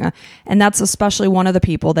thing. And that's especially one of the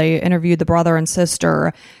people they interviewed, the brother and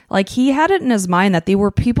sister. Like he had it in his mind that they were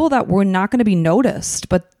people that were not going to be noticed,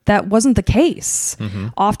 but that wasn't the case. Mm-hmm.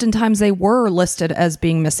 Oftentimes they were listed as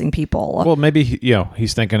being missing people. Well, maybe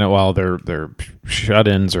he's thinking, well, they're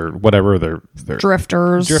shut-ins or whatever. They're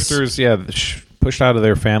drifters. Yeah, pushed out of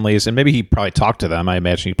their families, and maybe he probably talked to them. I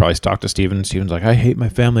imagine he probably talked to Steven. Steven's like, I hate my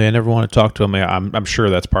family. I never want to talk to them. I'm sure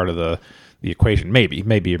that's part of the equation. Maybe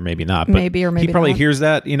or maybe not. But maybe or maybe he probably not. hears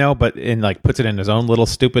that, but in like puts it in his own little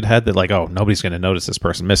stupid head that like, oh, nobody's going to notice this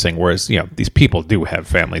person missing. Whereas these people do have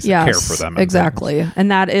families that care for them. Exactly, and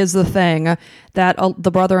that is the thing that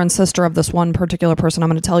the brother and sister of this one particular person I'm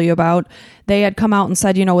going to tell you about, they had come out and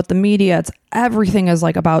said, with the media, everything is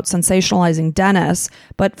like about sensationalizing Dennis,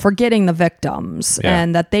 but forgetting the victims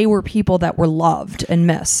and that they were people that were loved and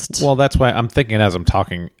missed. Well, that's why I'm thinking as I'm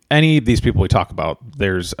talking, any of these people we talk about,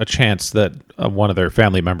 there's a chance that one of their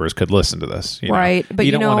family members could listen to this. Right. But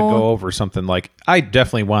you don't want to go over something like, I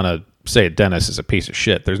definitely want to say Dennis is a piece of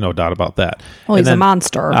shit. There's no doubt about that. Well, he's a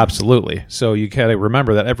monster. Absolutely. So you got to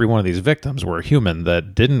remember that every one of these victims were human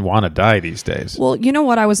that didn't want to die these days. Well, you know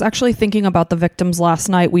what? I was actually thinking about the victims last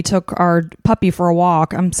night. We took our puppy for a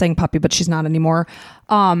walk. I'm saying puppy, but she's not anymore.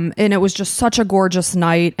 And it was just such a gorgeous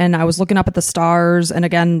night. And I was looking up at the stars. And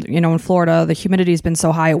again, in Florida, the humidity has been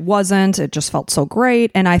so high. It wasn't. It just felt so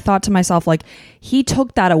great. And I thought to myself, like, he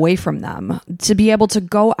took that away from them to be able to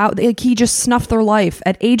go out. Like, he just snuffed their life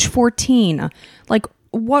at age 14. Like,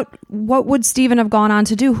 what would Stephen have gone on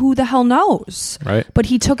to do? Who the hell knows? Right. But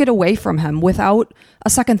he took it away from him without a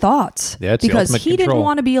second thought. Yeah, it's the because ultimate he didn't control.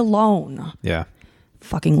 want to be alone. Yeah.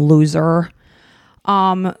 Fucking loser.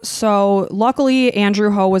 So luckily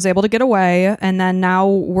Andrew Ho was able to get away, and then now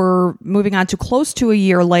we're moving on to close to a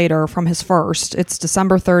year later from his first. It's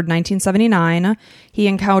December 3rd, 1979. He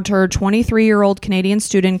encountered 23-year-old Canadian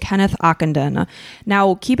student Kenneth Ockenden.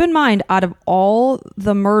 Now, keep in mind, out of all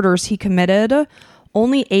the murders he committed,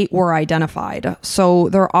 only 8 were identified. So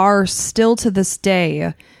there are still to this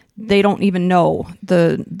day, they don't even know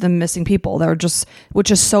the missing people. They're just,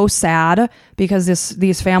 which is so sad because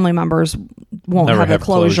these family members won't Never have a have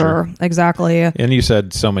closure. Exactly. And you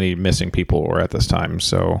said so many missing people were at this time,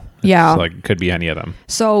 so Yeah. it's like it could be any of them.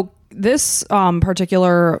 So this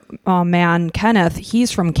particular man, Kenneth,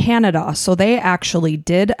 he's from Canada. So they actually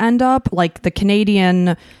did end up, like the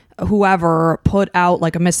Canadian whoever put out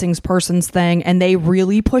like a missing persons thing, and they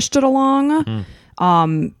really pushed it along.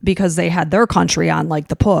 Because they had their country on like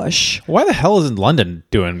the push. Why the hell isn't London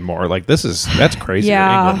doing more? Like that's crazy. Yeah.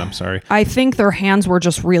 Or England, I'm sorry. I think their hands were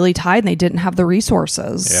just really tied and they didn't have the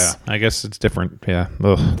resources. Yeah, I guess it's different. Yeah.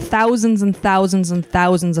 Ugh. Thousands and thousands and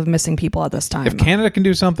thousands of missing people at this time. If Canada can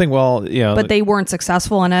do something, well, but they weren't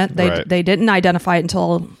successful in it. Right. They didn't identify it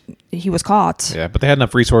until he was caught. Yeah, but they had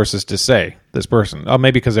enough resources to say this person. Oh,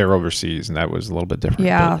 maybe because they were overseas and that was a little bit different.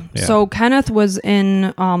 Yeah. But, So Kenneth was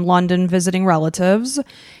in London visiting relatives.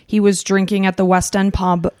 He was drinking at the West End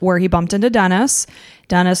pub where he bumped into Dennis.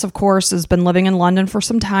 Dennis, of course, has been living in London for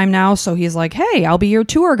some time now. So he's like, hey, I'll be your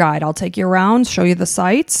tour guide. I'll take you around, show you the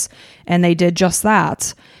sights. And they did just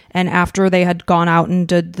that. And after they had gone out and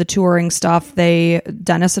did the touring stuff,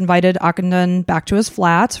 Dennis invited Ockenden back to his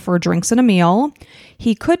flat for drinks and a meal.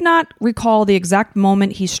 He could not recall the exact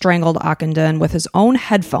moment he strangled Ockenden with his own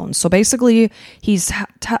headphones. So basically, he's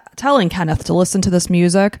telling Kenneth to listen to this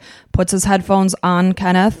music, puts his headphones on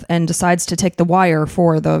Kenneth, and decides to take the wire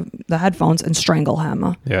for the headphones and strangle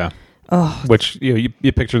him. Yeah. Ugh. Which you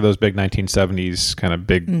picture those big 1970s kind of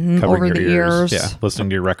big covering over your the ears. ears. Yeah, listening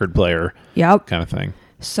to your record player. Yep. Kind of thing.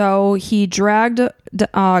 So he dragged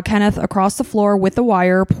Kenneth across the floor with the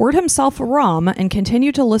wire, poured himself rum, and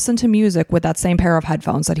continued to listen to music with that same pair of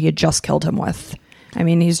headphones that he had just killed him with. I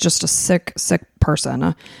mean, he's just a sick, sick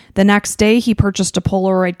person. The next day, he purchased a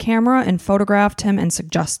Polaroid camera and photographed him in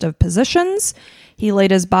suggestive positions. He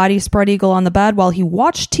laid his body spread eagle on the bed while he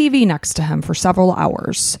watched TV next to him for several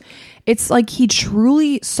hours. It's like he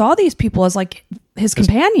truly saw these people as like his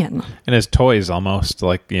companion. And his toys almost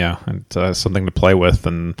like, and something to play with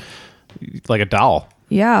and like a doll.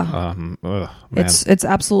 Yeah. It's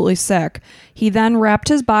absolutely sick. He then wrapped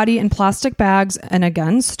his body in plastic bags and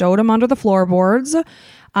again stowed him under the floorboards.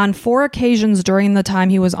 On 4 occasions during the time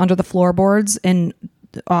he was under the floorboards in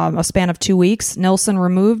a span of 2 weeks, Nilsen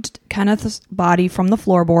removed Kenneth's body from the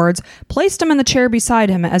floorboards, placed him in the chair beside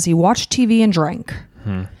him as he watched TV and drank.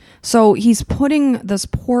 So he's putting this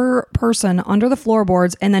poor person under the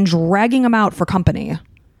floorboards and then dragging him out for company.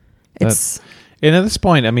 And at this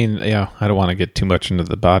point, I mean, I don't want to get too much into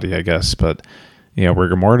the body, I guess, but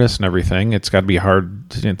rigor mortis and everything, it's got to be a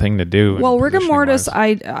hard thing to do. Well, rigor mortis,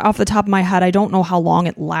 off the top of my head, I don't know how long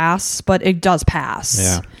it lasts, but it does pass.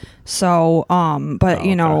 Yeah. So,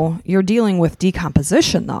 you're dealing with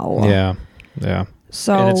decomposition though. Yeah. Yeah.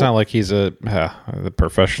 So, and it's not like he's the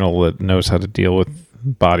professional that knows how to deal with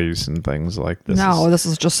bodies and things like this. No, this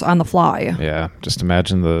is just on the fly. Yeah. Just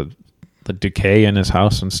imagine the decay in his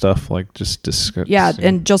house and stuff, like just disgusting. Yeah,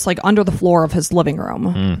 and just like under the floor of his living room.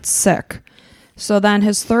 It's sick. So then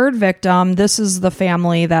his third victim, this is the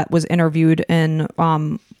family that was interviewed in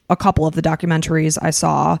a couple of the documentaries I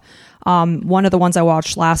saw. One of the ones I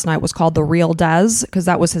watched last night was called The Real Dez, because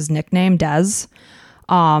that was his nickname, Dez.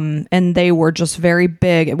 And they were just very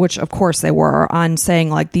big, which of course they were, on saying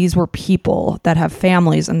like these were people that have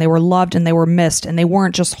families and they were loved and they were missed and they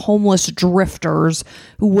weren't just homeless drifters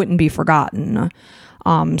who wouldn't be forgotten.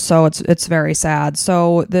 So it's very sad.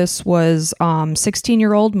 So this was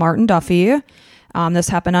 16-year-old Martin Duffy. This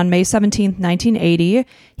happened on May 17th, 1980.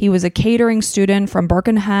 He was a catering student from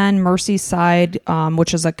Birkenhead, Merseyside,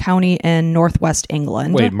 which is a county in northwest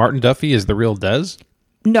England. Wait, Martin Duffy is the real Dez?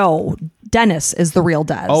 No, Dennis is the real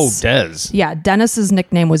Dez. Oh, Dez. Yeah, Dennis's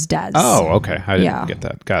nickname was Dez. Oh, okay. I didn't get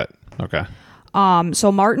that. Got it. Okay.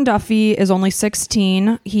 So Martin Duffy is only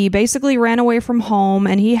 16. He basically ran away from home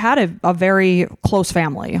and he had a very close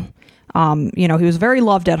family. He was very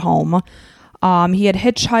loved at home. He had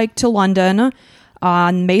hitchhiked to London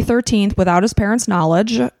on May 13th without his parents'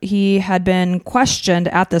 knowledge. He had been questioned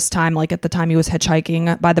at this time, like at the time he was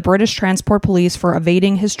hitchhiking, by the British Transport Police for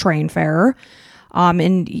evading his train fare.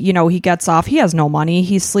 He gets off. He has no money.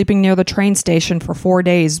 He's sleeping near the train station for 4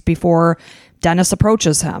 days before Dennis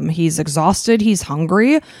approaches him. He's exhausted. He's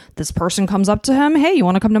hungry. This person comes up to him. Hey, you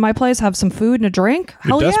want to come to my place, have some food and a drink?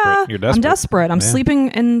 Hell yeah. You're desperate. I'm desperate. I'm sleeping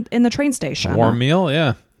in the train station. Warm meal,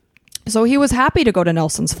 yeah. So he was happy to go to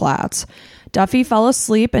Nilsen's flat. Duffy fell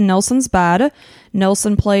asleep in Nilsen's bed.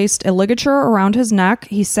 Nilsen placed a ligature around his neck.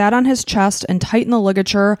 He sat on his chest and tightened the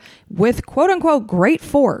ligature with quote-unquote great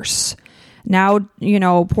force. Now,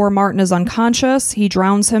 poor Martin is unconscious. He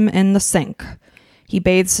drowns him in the sink. He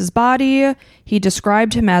bathes his body. He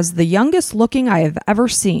described him as the youngest looking I have ever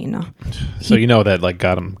seen. So that like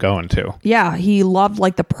got him going too. Yeah, he loved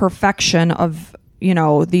like the perfection of,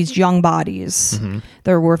 these young bodies. Mm-hmm.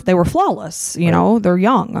 They were flawless, they're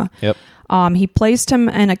young. Yep. He placed him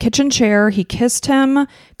in a kitchen chair. He kissed him,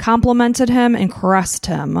 complimented him, and caressed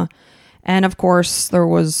him. And of course, there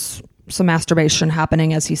was some masturbation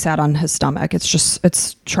happening as he sat on his stomach.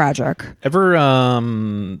 It's tragic. Ever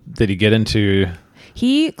did he get into?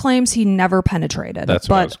 He claims he never penetrated. That's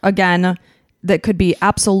but again, that could be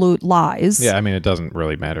absolute lies. Yeah, I mean, it doesn't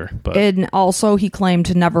really matter. But And also, he claimed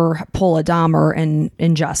to never pull a Dahmer and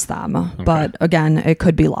ingest them. Okay. But again, it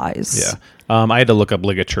could be lies. Yeah. I had to look up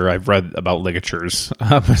ligature. I've read about ligatures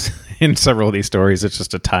in several of these stories. It's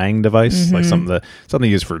just a tying device, like something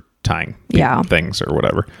used for tying things or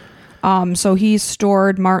whatever. So he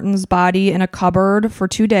stored Martin's body in a cupboard for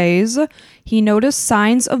 2 days. He noticed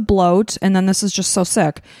signs of bloat, and then this is just so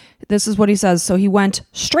sick. This is what he says. So he went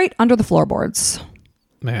straight under the floorboards.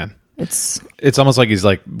 Man. It's almost like he's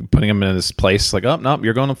like putting him in this place, like, oh, no,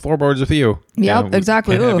 you're going to floorboards with you. Yep,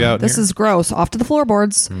 exactly. Ooh, this is gross. Off to the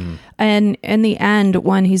floorboards. And in the end,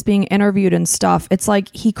 when he's being interviewed and stuff, it's like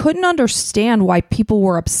he couldn't understand why people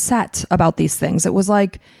were upset about these things. It was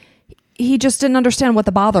like he just didn't understand what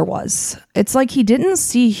the bother was. It's like he didn't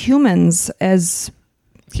see humans as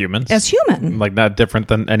human, like not different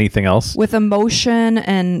than anything else, with emotion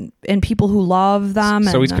and people who love them.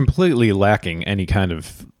 So he's completely lacking any kind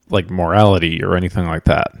of like morality or anything like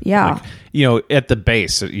that. Yeah. Like, at the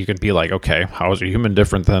base, you can be like, okay, how is a human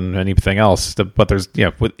different than anything else? But there's,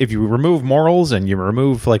 if you remove morals and you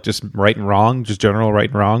remove like just right and wrong, just general right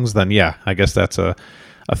and wrongs, then yeah, I guess that's a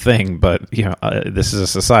thing. But this is a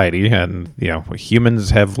society, and humans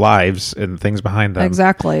have lives and things behind them.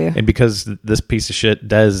 Exactly. And because this piece of shit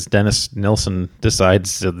Dennis Nilsen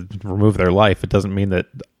decides to remove their life, it doesn't mean that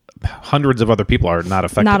hundreds of other people are not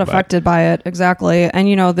affected by it. Exactly.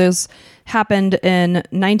 And this happened in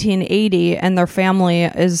 1980, and their family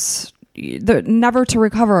is never to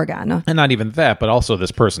recover again. And not even that, but also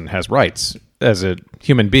this person has rights as a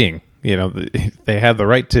human being. They have the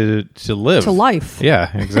right to live, to life.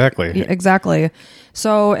 Yeah, exactly. Exactly.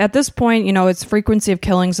 So at this point, its frequency of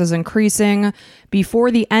killings is increasing. Before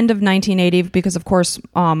the end of 1980, because of course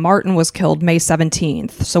Martin was killed May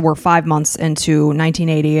 17th, so we're 5 months into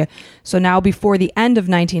 1980. So now before the end of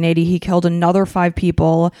 1980, he killed another 5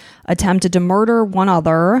 people, attempted to murder one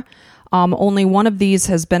other. Only one of these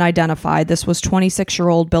has been identified. This was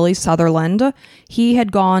 26-year-old Billy Sutherland. He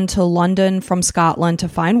had gone to London from Scotland to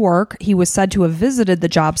find work. He was said to have visited the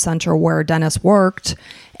job center where Dennis worked,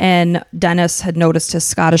 and Dennis had noticed his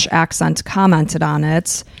Scottish accent, commented on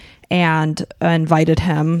it, and invited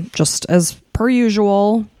him, just as per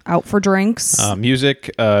usual, out for drinks.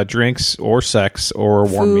 Music, drinks, or sex, or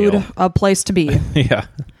warm food, meal. A place to be. Yeah.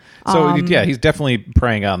 So, he's definitely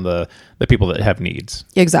preying on the people that have needs.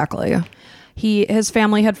 Exactly. His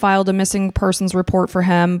family had filed a missing persons report for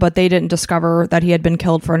him, but they didn't discover that he had been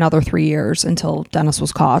killed for another 3 years until Dennis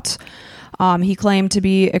was caught. He claimed to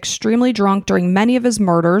be extremely drunk during many of his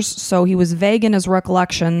murders, so he was vague in his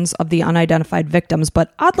recollections of the unidentified victims,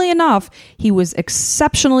 but oddly enough, he was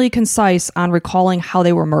exceptionally concise on recalling how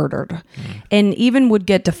they were murdered, and even would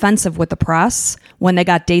get defensive with the press when they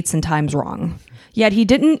got dates and times wrong. Yet he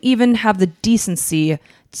didn't even have the decency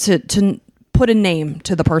to put a name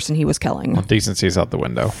to the person he was killing. Well, decency is out the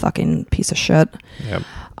window. Fucking piece of shit. Yep.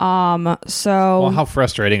 So... Well, how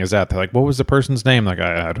frustrating is that? They're like, what was the person's name? Like,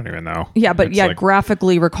 I don't even know. Yeah, but it's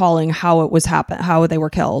graphically recalling how it was how they were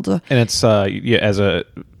killed. And it's, as a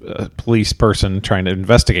police person trying to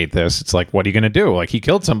investigate this, it's like, what are you going to do? Like, he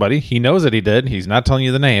killed somebody. He knows that he did. He's not telling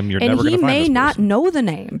you the name. You're never going to find this person. And he may not know the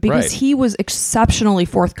name because he was exceptionally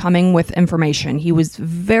forthcoming with information. He was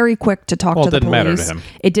very quick to talk to the police. It didn't matter to him.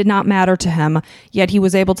 It did not matter to him, yet he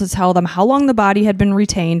was able to tell them how long the body had been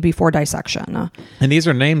retained before dissection. And these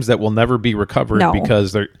are names that will never be recovered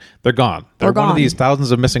because they're gone. They're one of these thousands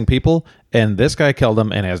of missing people, and this guy killed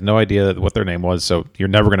them and has no idea what their name was, so you're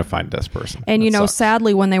never going to find this person. And,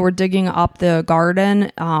 sadly, when they were digging up the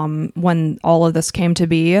garden, when all of this came to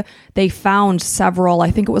be, they found several,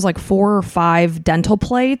 I think it was like 4 or 5 dental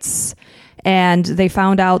plates, and they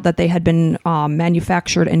found out that they had been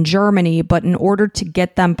manufactured in Germany, but in order to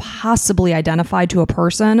get them possibly identified to a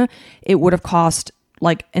person, it would have cost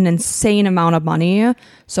like an insane amount of money,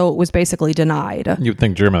 so it was basically denied. You'd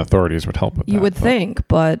think German authorities would help with that. You would think,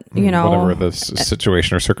 but whatever the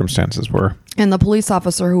situation or circumstances were. And the police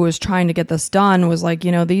officer who was trying to get this done was like,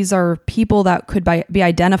 these are people that could be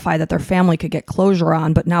identified that their family could get closure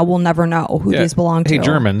on, but now we'll never know who these belong to. Hey,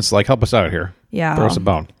 Germans, help us out here. Yeah. Throw us a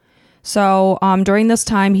bone. So during this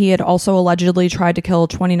time, he had also allegedly tried to kill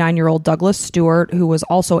 29-year-old Douglas Stewart, who was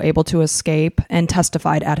also able to escape and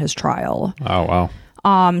testified at his trial. Oh, wow.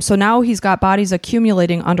 So now he's got bodies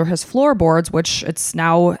accumulating under his floorboards, which it's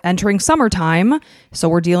now entering summertime. So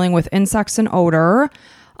we're dealing with insects and odor.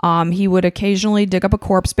 He would occasionally dig up a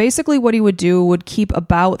corpse. Basically what he would do would keep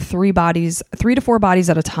about 3 to 4 bodies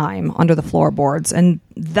at a time under the floorboards. And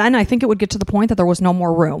then I think it would get to the point that there was no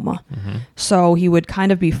more room. Mm-hmm. So he would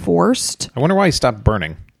kind of be forced. I wonder why he stopped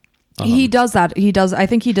burning. He does that. He does. I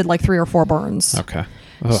think he did like 3 or 4 burns. Okay.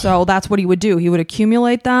 So that's what he would do. He would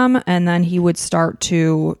accumulate them, and then he would start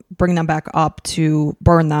to bring them back up to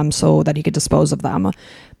burn them so that he could dispose of them.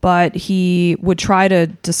 But he would try to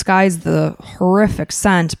disguise the horrific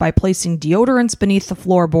scent by placing deodorants beneath the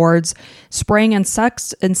floorboards, spraying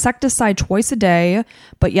insecticide twice a day,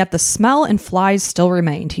 but yet the smell and flies still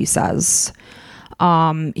remained, he says.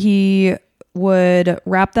 He would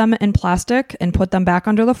wrap them in plastic and put them back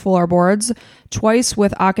under the floorboards. Twice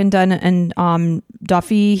with Ockenden and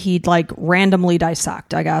Duffy, he'd like randomly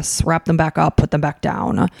dissect, I guess, wrap them back up, put them back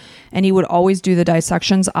down. And he would always do the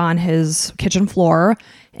dissections on his kitchen floor.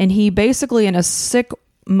 And he basically, in a sick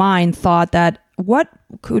mind, thought that what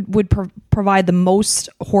would provide the most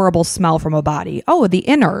horrible smell from a body? Oh, the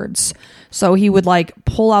innards. So he would like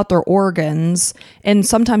pull out their organs and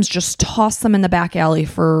sometimes just toss them in the back alley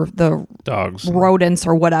for the dogs, rodents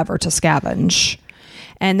or whatever to scavenge.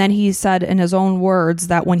 And then he said in his own words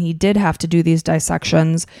that when he did have to do these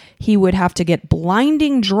dissections, he would have to get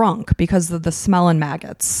blinding drunk because of the smell and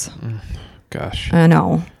maggots. Gosh. I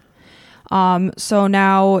know. So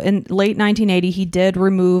now in late 1980, he did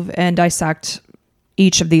remove and dissect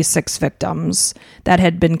each of these 6 victims that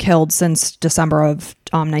had been killed since December of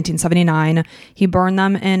 1979. He burned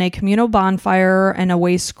them in a communal bonfire in a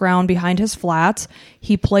waste ground behind his flat.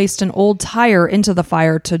 He placed an old tire into the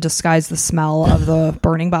fire to disguise the smell of the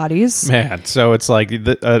burning bodies. Man, so it's like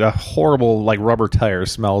a horrible like rubber tire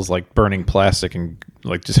smells like burning plastic and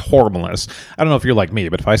like just horribleness. I don't know if you're like me,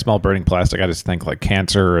 but if I smell burning plastic, I just think like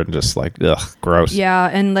cancer and just like, ugh, gross. Yeah,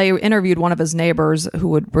 and they interviewed one of his neighbors who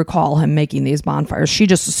would recall him making these bonfires. She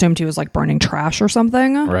just assumed he was like burning trash or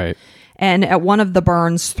something. Right. And at one of the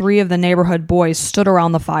burns, 3 of the neighborhood boys stood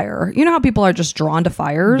around the fire. You know how people are just drawn to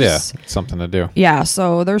fires? Yeah, it's something to do. Yeah,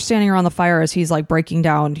 so they're standing around the fire as he's like breaking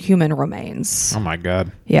down human remains. Oh my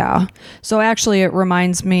God. Yeah. So actually it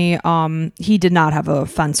reminds me, he did not have a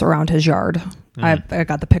fence around his yard. I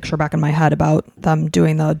got the picture back in my head about them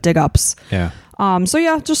doing the dig ups. Yeah. So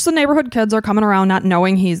yeah, just the neighborhood kids are coming around not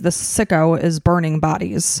knowing he's this sicko is burning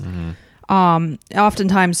bodies.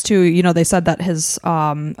 Oftentimes too, you know, they said that his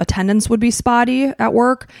attendance would be spotty at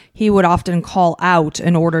work. He would often call out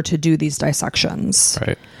in order to do these dissections.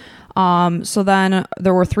 Right. So then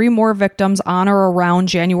there were 3 more victims on or around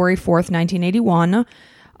January 4th, 1981.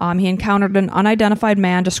 He encountered an unidentified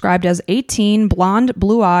man described as 18, blonde,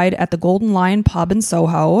 blue-eyed, at the Golden Lion pub in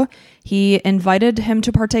Soho. He invited him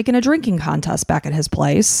to partake in a drinking contest back at his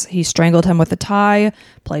place. He strangled him with a tie,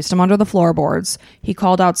 placed him under the floorboards. He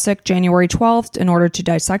called out sick January 12th in order to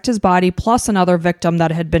dissect his body, plus another victim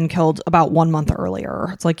that had been killed about 1 month earlier.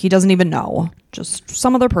 It's like he doesn't even know. Just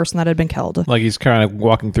some other person that had been killed. Like he's kind of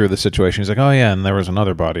walking through the situation. He's like, oh yeah, and there was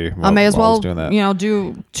another body. I may as well, doing that.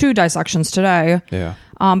 do 2 dissections today. Yeah.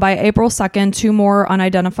 By April 2nd, 2 more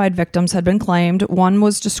unidentified victims had been claimed. One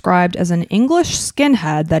was described as an English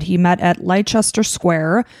skinhead that he met at Leicester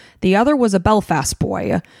Square. The other was a Belfast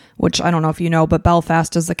boy, which I don't know if you know, but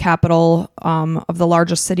Belfast is the capital of the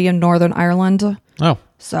largest city in Northern Ireland. Oh.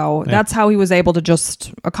 So that's how he was able to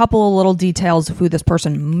just a couple of little details of who this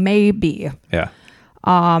person may be. Yeah.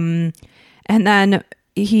 And then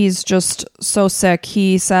he's just so sick.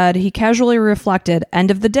 He said he casually reflected,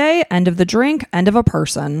 end of the day, end of the drink, end of a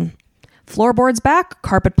person. Floorboards back,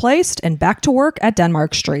 carpet placed, and back to work at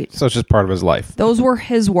Denmark Street. So it's just part of his life. Those were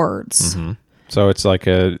his words. Mm-hmm. So it's like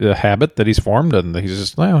a habit that he's formed, and he's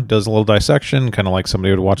just does a little dissection, kind of like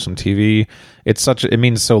somebody would watch some TV. It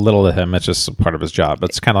means so little to him. It's just part of his job.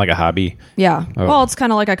 It's kind of like a hobby. Yeah. Oh. Well, it's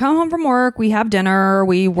kind of like I come home from work, we have dinner,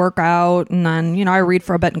 we work out, and then, I read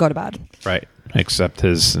for a bit and go to bed. Right. Except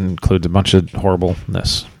his includes a bunch of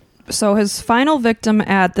horribleness. So his final victim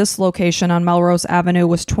at this location on Melrose Avenue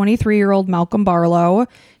was 23-year-old Malcolm Barlow.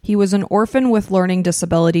 He was an orphan with learning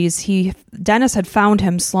disabilities. Dennis had found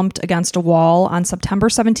him slumped against a wall on September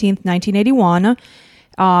 17th, 1981.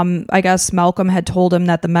 I guess Malcolm had told him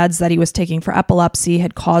that the meds that he was taking for epilepsy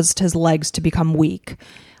had caused his legs to become weak.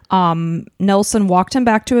 Nilsen walked him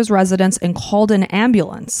back to his residence and called an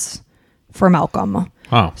ambulance for Malcolm.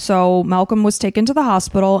 Oh. So Malcolm was taken to the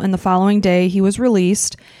hospital, and the following day he was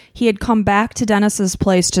released. He had come back to Dennis's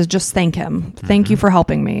place to just thank him. Thank you for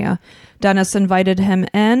helping me. Dennis invited him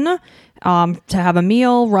in to have a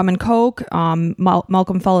meal, rum and coke.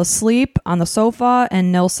 Malcolm fell asleep on the sofa,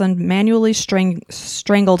 and Nilsen manually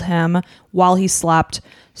strangled him while he slept,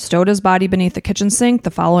 stowed his body beneath the kitchen sink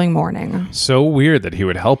the following morning. So weird that he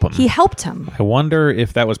would help him. He helped him. I wonder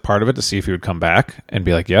if that was part of it, to see if he would come back and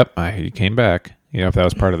be like, yep, he came back. If that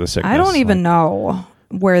was part of the sickness. I don't even know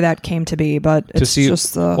where that came to be, but it's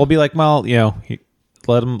just the... We'll be like, well,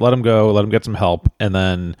 let him go, let him get some help, and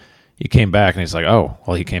then, he came back, and he's like, oh,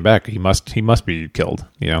 well, he came back. He must be killed.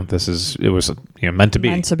 It was meant to be.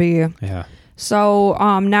 Meant to be. Yeah. So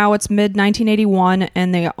now it's mid 1981,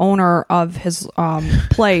 and the owner of his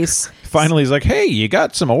place finally he's like, hey, you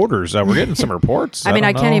got some orders. We're getting some reports. I mean,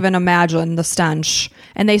 I can't even imagine the stench.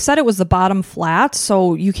 And they said it was the bottom flat,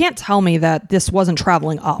 so you can't tell me that this wasn't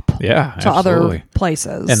traveling up to absolutely. other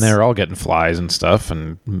places. And they're all getting flies and stuff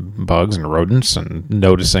and bugs and rodents and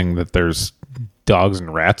noticing that there's dogs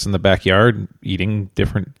and rats in the backyard eating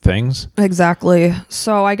different things. Exactly.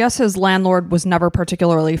 So I guess his landlord was never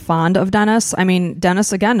particularly fond of Dennis. I mean,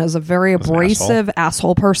 Dennis, again, is a very abrasive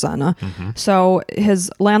asshole person. Mm-hmm. So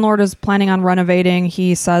his landlord is planning on renovating.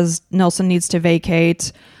 He says Nilsen needs to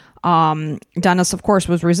vacate. Dennis, of course,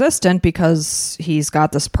 was resistant because he's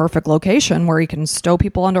got this perfect location where he can stow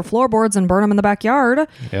people under floorboards and burn them in the backyard.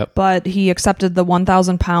 Yep. But he accepted the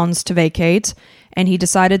 £1,000 to vacate, and he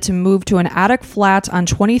decided to move to an attic flat on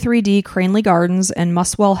 23D Cranley Gardens in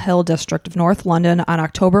Muswell Hill district of North London on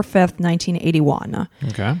October 5th, 1981.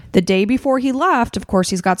 Okay. The day before he left, of course,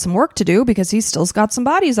 he's got some work to do because he's still got some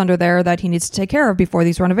bodies under there that he needs to take care of before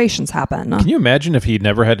these renovations happen. Can you imagine if he'd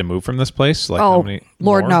never had to move from this place? Like, oh, how many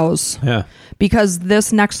Lord more? knows. Yeah. Because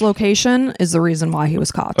this next location is the reason why he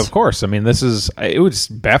was caught. Of course. I mean, it was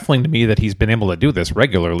baffling to me that he's been able to do this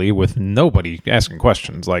regularly with nobody asking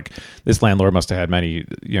questions. Like, this landlord must have had many,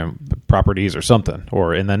 properties or something.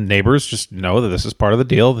 And then neighbors just know that this is part of the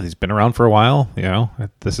deal, that he's been around for a while.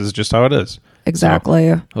 This is just how it is.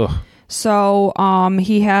 Exactly. So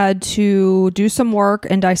he had to do some work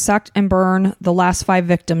and dissect and burn the last 5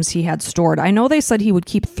 victims he had stored. I know they said he would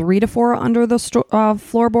keep 3 to 4 under the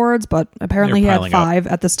floorboards, but apparently he had 5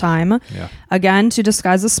 at this time. Yeah. Again, to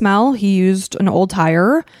disguise the smell, he used an old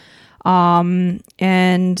tire. And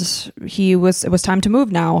it was time to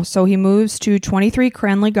move now. So he moves to 23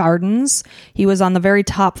 Cranley Gardens. He was on the very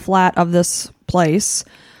top flat of this place.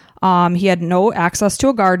 He had no access to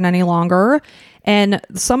a garden any longer. And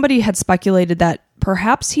somebody had speculated that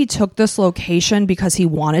perhaps he took this location because he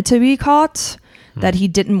wanted to be caught, that he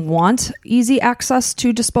didn't want easy access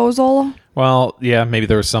to disposal. Well, yeah, maybe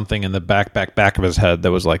there was something in the back of his head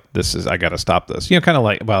that was like, I got to stop this. Kind of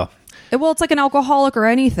like, well, it's like an alcoholic or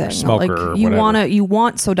anything. Smoker, like you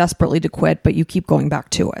want so desperately to quit, but you keep going back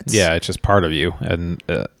to it. Yeah, it's just part of you. And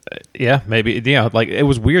maybe, like it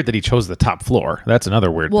was weird that he chose the top floor. That's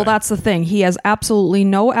another weird thing. Well, that's the thing. He has absolutely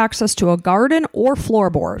no access to a garden or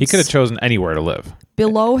floorboards. He could have chosen anywhere to live.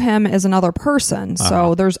 Below him is another person.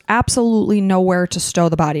 So there's absolutely nowhere to stow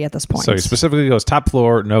the body at this point. So he specifically goes top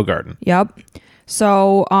floor, no garden. Yep.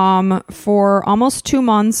 So for almost 2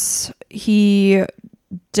 months, he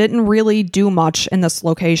didn't really do much in this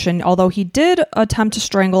location, although he did attempt to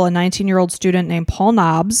strangle a 19-year-old student named Paul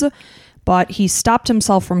Nobbs, but he stopped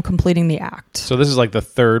himself from completing the act. So this is like the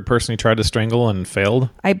third person he tried to strangle and failed?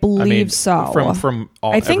 I believe so. From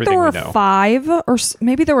all, I think there were 5 or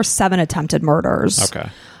maybe there were 7 attempted murders. Okay.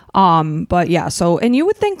 But yeah, and you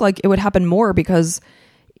would think like it would happen more because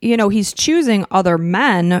he's choosing other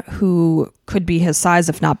men who could be his size,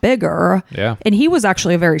 if not bigger. Yeah. And he was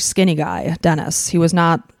actually a very skinny guy, Dennis. He was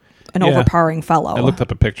not an overpowering fellow. I looked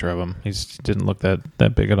up a picture of him. He didn't look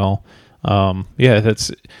that big at all.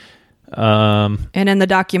 That's... and in the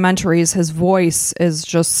documentaries, his voice is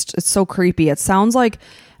it's so creepy. It sounds like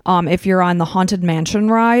if you're on the Haunted Mansion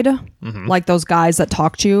ride, like those guys that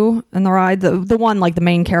talk to you in the ride, the one, like the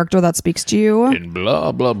main character that speaks to you. And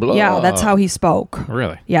blah, blah, blah. Yeah, that's how he spoke.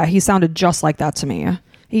 Really? Yeah, he sounded just like that to me.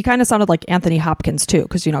 He kind of sounded like Anthony Hopkins too,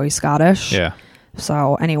 because he's Scottish. Yeah.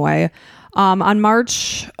 So anyway, on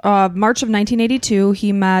March of 1982,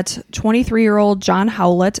 he met 23-year-old John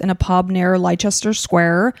Howlett in a pub near Leicester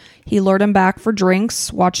Square. He lured him back for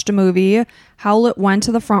drinks, watched a movie. Howlett went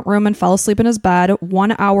to the front room and fell asleep in his bed.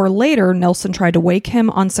 1 hour later, Nilsen tried to wake him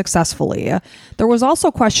unsuccessfully. There was also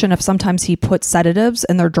question if sometimes he put sedatives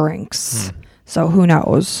in their drinks. So who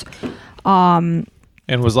knows? And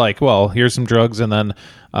was like, well, here's some drugs, and then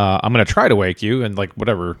I'm going to try to wake you, and like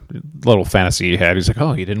whatever little fantasy he had, he's like,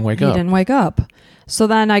 oh, he didn't wake up. He didn't wake up. So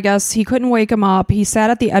then I guess he couldn't wake him up. He sat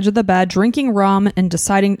at the edge of the bed drinking rum and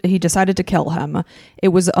he decided to kill him. It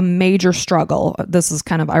was a major struggle. This is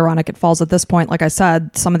kind of ironic. It falls at this point. Like I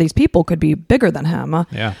said, some of these people could be bigger than him.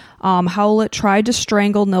 Yeah. Howlett tried to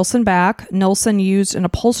strangle Nilsen back. Nilsen used an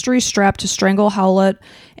upholstery strap to strangle Howlett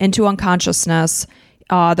into unconsciousness.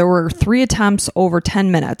 There were 3 attempts over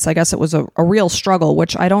 10 minutes. I guess it was a real struggle,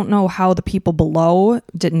 which I don't know how the people below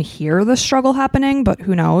didn't hear the struggle happening, but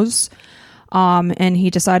who knows? And he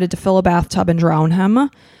decided to fill a bathtub and drown him.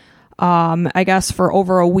 I guess for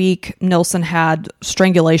over a week, Nilsson had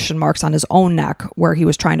strangulation marks on his own neck where he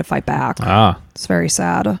was trying to fight back. It's very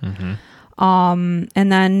sad. And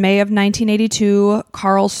then May of 1982,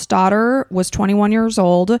 Carl Stoddard was 21 years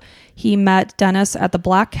old. He met Dennis at the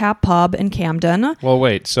Black Cap pub in Camden. Well,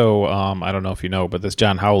 wait. So I don't know if you know, but this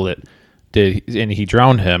John Howlett, he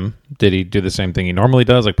drowned him. Did he do the same thing he normally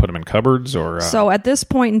does, like put him in cupboards? Or So at this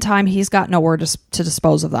point in time, he's got nowhere to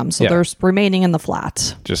dispose of them. So they're remaining in the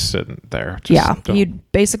flat. Just sitting there.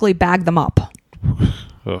 He'd basically bag them up.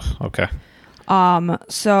 Ugh, okay.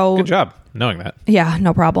 So good job knowing that. Yeah,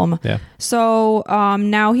 no problem. Yeah. So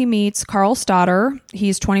now he meets Carl Stoddard.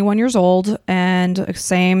 He's 21 years old and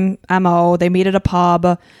same MO. They meet at a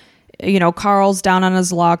pub. You know, Carl's down on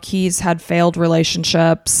his luck. He's had failed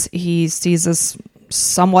relationships. He sees this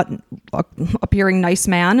somewhat appearing nice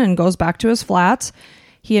man and goes back to his flat.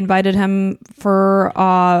 He invited him for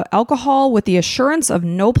alcohol with the assurance of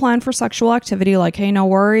no plan for sexual activity. Like, hey, no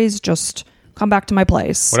worries. Just come back to my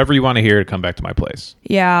place. Whatever you want to hear, to come back to my place.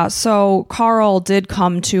 Yeah. So Carl did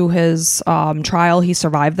come to his trial. He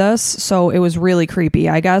survived this. So it was really creepy.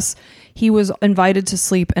 I guess he was invited to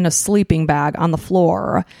sleep in a sleeping bag on the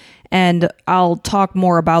floor. And I'll talk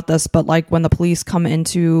more about this, but like when the police come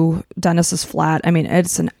into Dennis's flat, I mean,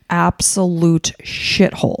 it's an absolute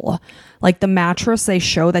shithole. Like the mattress they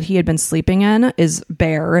show that he had been sleeping in is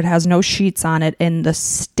bare. It has no sheets on it. And the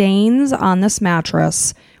stains on this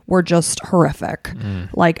mattress were just horrific.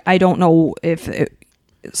 Like, I don't know if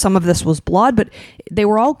some of this was blood, but they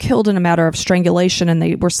were all killed in a matter of strangulation and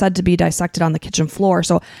they were said to be dissected on the kitchen floor.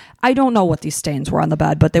 So I don't know what these stains were on the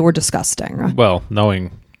bed, but they were disgusting. Well,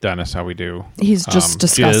 knowing Dennis, how we do. He's just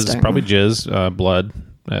disgusting. Probably jizz, blood,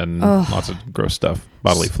 and lots of gross stuff,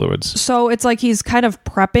 bodily fluids. So it's like he's kind of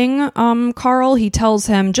prepping Carl. He tells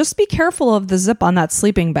him, just be careful of the zip on that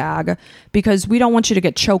sleeping bag because we don't want you to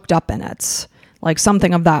get choked up in it. Like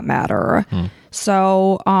something of that matter.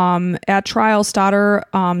 So at trial, Stoddard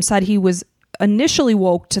said he was initially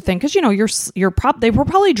woke to think, because you know they were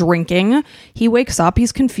probably drinking. He wakes up,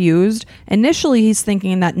 he's confused. Initially, he's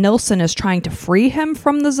thinking that Nilsson is trying to free him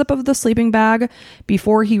from the zip of the sleeping bag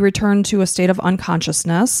before he returned to a state of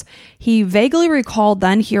unconsciousness. He vaguely recalled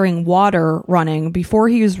then hearing water running before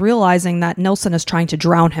he was realizing that Nilsson is trying to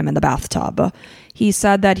drown him in the bathtub. He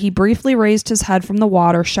said that he briefly raised his head from the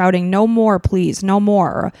water, shouting, "No more, please, no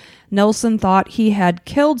more." Nilsson thought he had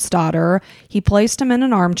killed Stoddard. He placed him in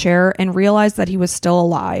an armchair and realized that he was still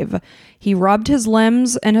alive. He rubbed his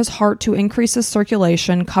limbs and his heart to increase his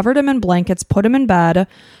circulation, covered him in blankets, put him in bed.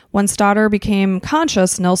 When Stoddard became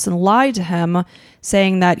conscious, Nilsson lied to him,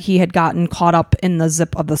 saying that he had gotten caught up in the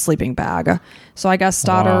zip of the sleeping bag. So I guess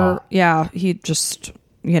Stoddard, he just,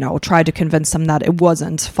 tried to convince him that it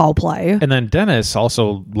wasn't foul play. And then Dennis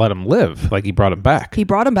also let him live. Like he brought him back. He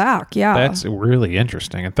brought him back, yeah. That's really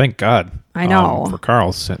interesting. And thank God. I know. For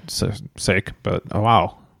Carl's sake. But,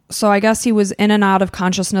 wow. So I guess he was in and out of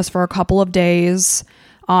consciousness for a couple of days.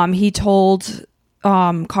 He told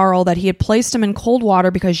Carl that he had placed him in cold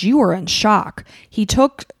water because you were in shock. He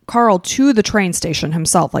took Carl to the train station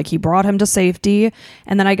himself. Like he brought him to safety.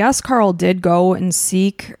 And then I guess Carl did go and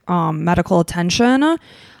seek medical attention.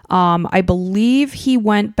 I believe he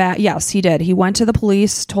went back. Yes, he did. He went to the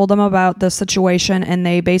police, told them about the situation, and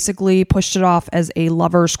they basically pushed it off as a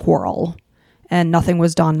lover's quarrel. And nothing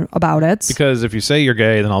was done about it. Because if you say you're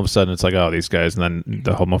gay, then all of a sudden it's like, oh, these guys, and then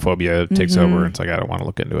the homophobia takes over. And it's like, I don't want to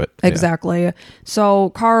look into it. Exactly. Yeah.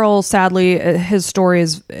 So Carl, sadly, his story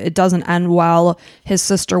it doesn't end well. His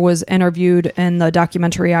sister was interviewed in the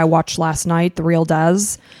documentary I watched last night, The Real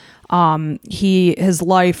Des. His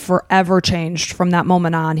life forever changed from that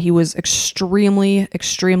moment on. He was extremely,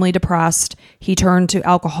 extremely depressed. He turned to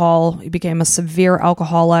alcohol. He became a severe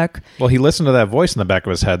alcoholic. Well, he listened to that voice in the back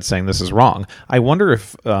of his head saying, this is wrong. I wonder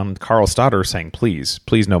if Carl Stoddard saying, please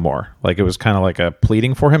no more. Like it was kind of like a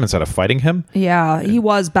pleading for him instead of fighting him. Yeah, he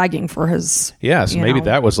was begging for his... Yeah, so maybe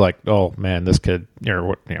that was like, oh man, this kid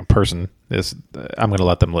or person... I'm going to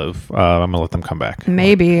let them live. I'm going to let them come back.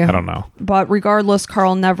 Maybe. I don't know. But regardless,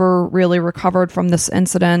 Carl never really recovered from this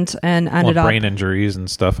incident and ended up... brain injuries and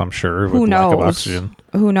stuff, I'm sure. Who knows? Lack of oxygen.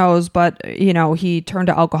 Who knows? But, he turned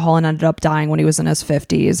to alcohol and ended up dying when he was in his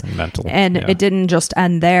 50s. Mental. And it didn't just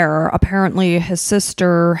end there. Apparently, his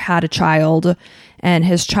sister had a child, and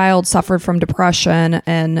his child suffered from depression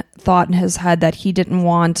and thought in his head that he didn't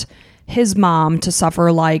want his mom to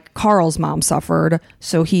suffer like Carl's mom suffered,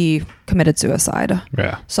 so he committed suicide.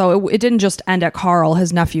 Yeah. So it didn't just end at Carl.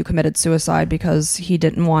 His nephew committed suicide because he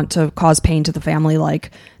didn't want to cause pain to the family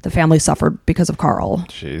like the family suffered because of Carl.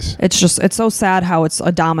 Jeez. It's so sad how it's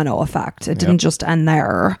a domino effect. It didn't just end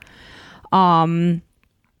there.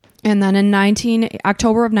 And then in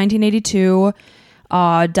October of 1982,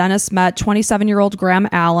 Dennis met 27-year-old Graham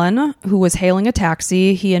Allen, who was hailing a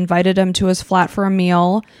taxi. He invited him to his flat for a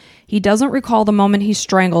meal. He doesn't recall the moment he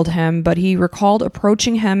strangled him, but he recalled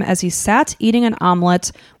approaching him as he sat eating an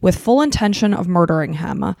omelet with full intention of murdering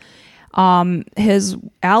him.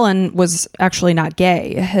 Allen was actually not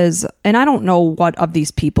gay. And I don't know what of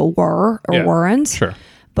these people were or weren't. Sure.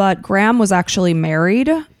 But Graham was actually married.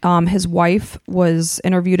 His wife was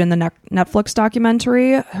interviewed in the Netflix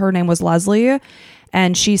documentary. Her name was Leslie.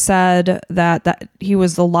 And she said that he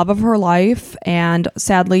was the love of her life. And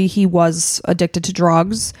sadly, he was addicted to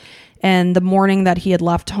drugs. And the morning that he had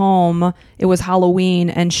left home, it was Halloween,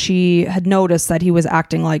 and she had noticed that he was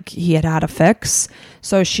acting like he had had a fix.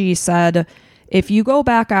 So she said, if you go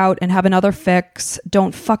back out and have another fix,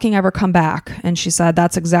 don't fucking ever come back. And she said,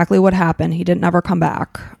 that's exactly what happened. He didn't ever come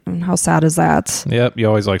back. And how sad is that? Yep. You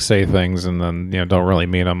always like say things and then, don't really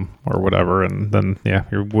mean them or whatever. And then,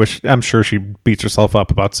 I'm sure she beats herself up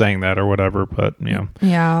about saying that or whatever, but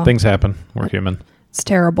things happen. We're human. It's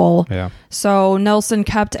terrible. Yeah. So Nelson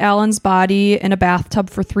kept Allen's body in a bathtub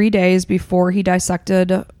for 3 days before he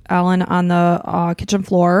dissected Allen on the kitchen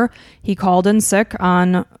floor. He called in sick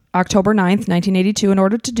on October 9th, 1982 in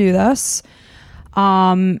order to do this.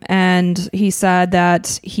 And he said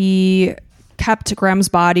that he kept Graham's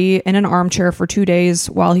body in an armchair for 2 days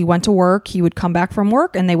while he went to work. He would come back from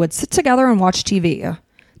work and they would sit together and watch TV.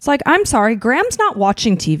 It's like, I'm sorry, Graham's not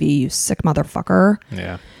watching TV, you sick motherfucker.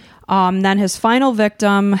 Yeah. Then his final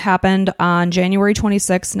victim happened on January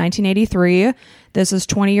 26, 1983. This is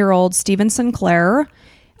 20-year-old Stephen Sinclair.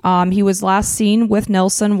 He was last seen with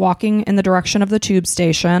Nilsen walking in the direction of the tube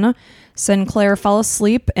station. Sinclair fell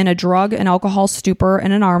asleep in a drug and alcohol stupor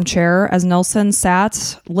in an armchair as Nilsen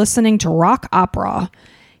sat listening to rock opera.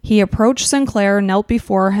 He approached Sinclair, knelt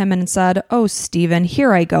before him, and said, "Oh, Stephen,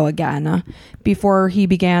 here I go again," before he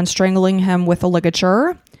began strangling him with a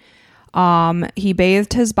ligature. He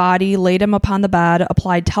bathed his body, laid him upon the bed,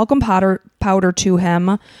 applied talcum powder to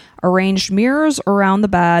him, arranged mirrors around the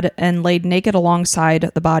bed, and laid naked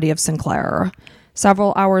alongside the body of Sinclair.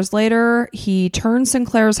 Several hours later, he turned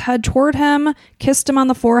Sinclair's head toward him, kissed him on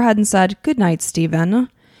the forehead, and said, "Good night, Stephen."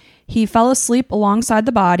 He fell asleep alongside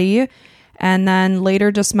the body, and then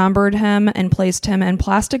later dismembered him and placed him in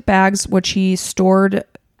plastic bags, which he stored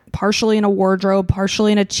partially in a wardrobe,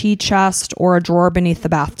 partially in a tea chest, or a drawer beneath the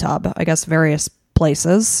bathtub. I guess various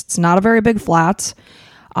places. It's not a very big flat.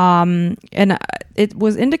 And it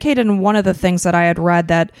was indicated in one of the things that I had read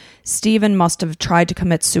that Stephen must have tried to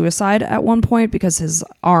commit suicide at one point because his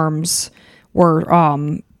arms were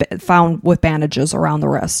found with bandages around the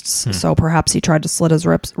wrists. So perhaps he tried to slit his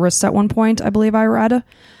wrists at one point, I believe I read.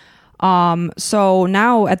 So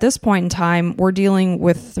now at this point in time, we're dealing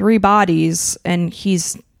with 3 bodies, and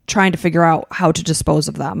he's trying to figure out how to dispose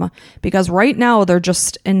of them, because right now they're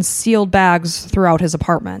just in sealed bags throughout his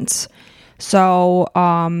apartment. So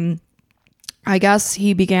I guess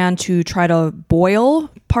he began to try to boil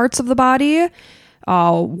parts of the body.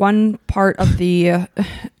 One part of the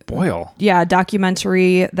boil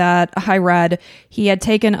documentary that I read, he had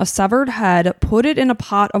taken a severed head, put it in a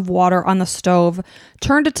pot of water on the stove,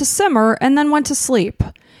 turned it to simmer, and then went to sleep.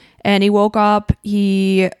 And he woke up,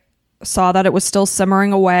 he saw that it was still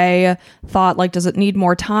simmering away, thought, like, does it need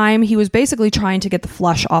more time? He was basically trying to get the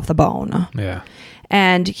flesh off the bone. Yeah.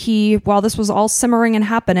 And while this was all simmering and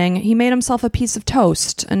happening, he made himself a piece of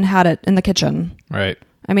toast and had it in the kitchen. Right.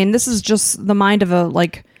 I mean, this is just the mind of he's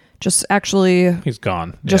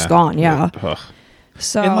gone. Just gone, yeah. Ugh.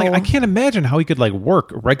 So, and I can't imagine how he could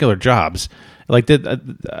work regular jobs.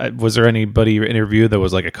 Was there anybody you interviewed that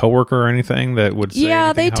was a coworker or anything that would say?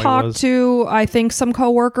 Yeah, they talked to, I think, some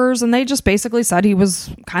coworkers, and they just basically said he was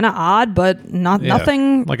kind of odd, but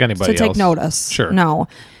nothing like anybody to take else. Notice. Sure. No.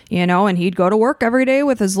 And he'd go to work every day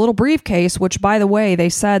with his little briefcase, which, by the way, they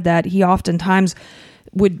said that he oftentimes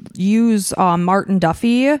would use Martin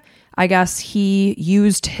Duffy. I guess he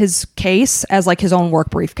used his case as his own work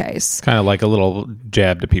briefcase. Kind of like a little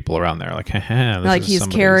jab to people around there. He's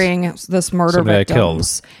carrying this murder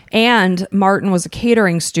victims. And Martin was a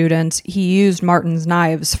catering student. He used Martin's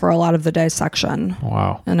knives for a lot of the dissection.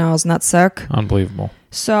 Wow. And isn't that sick? Unbelievable.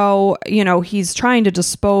 So, he's trying to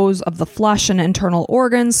dispose of the flesh and internal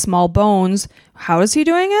organs, small bones. How is he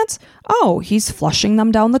doing it? Oh, he's flushing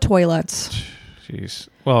them down the toilet. Jeez.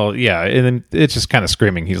 Well, yeah, and then it's just kind of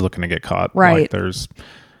screaming he's looking to get caught. Right.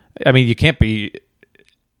 You can't be,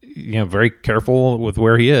 very careful with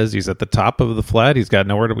where he is. He's at the top of the flat. He's got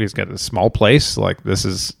nowhere to be. He's got a small place. This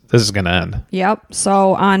is going to end. Yep.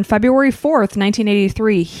 So on February 4th,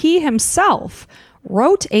 1983, he himself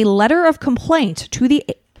wrote a letter of complaint to the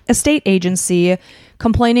estate agency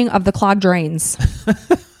complaining of the clogged drains.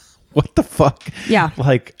 What the fuck? Yeah.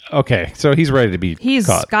 Like, okay, so he's ready to be He's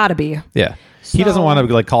caught. got to be. Yeah. He doesn't want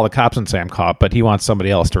to like call the cops and say I'm caught, but he wants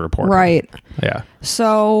somebody else to report him. Right. Yeah.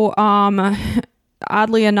 So,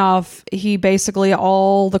 oddly enough, he basically,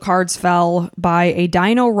 all the cards fell by a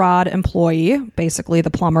Dino Rod employee, basically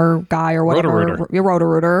the plumber guy or whatever.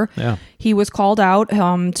 Roto-Rooter. Yeah. He was called out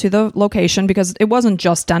to the location because it wasn't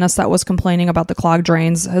just Dennis that was complaining about the clogged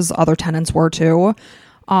drains. His other tenants were too.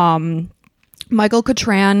 Michael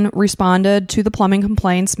Catran responded to the plumbing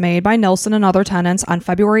complaints made by Nilsen and other tenants on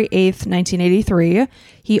February 8th, 1983.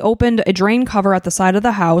 He opened a drain cover at the side of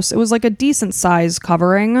the house. It was like a decent size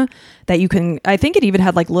covering that you can, I think it even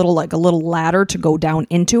had like a little ladder to go down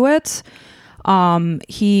into it.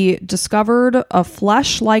 He discovered a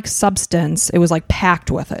flesh-like substance. It was like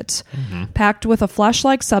packed with it. Packed with a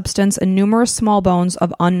flesh-like substance and numerous small bones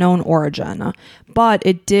of unknown origin. But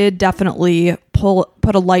it did definitely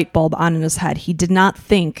put a light bulb on in his head. He did not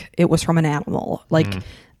think it was from an animal.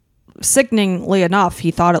 Sickeningly enough, he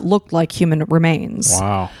thought it looked like human remains.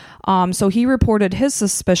 Wow. So he reported his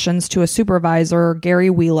suspicions to a supervisor,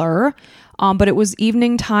 Gary Wheeler. But it was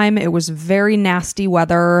evening time. It was very nasty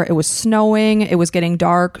weather. It was snowing. It was getting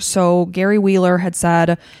dark. So Gary Wheeler had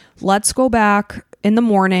said, let's go back in the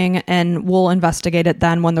morning and we'll investigate it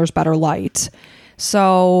then when there's better light.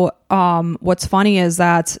 So what's funny is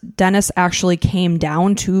that Dennis actually came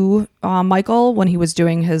down to Michael when he was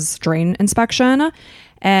doing his drain inspection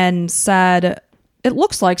and said, it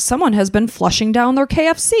looks like someone has been flushing down their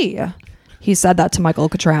KFC. He said that to Michael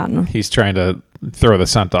Catran. He's trying to throw the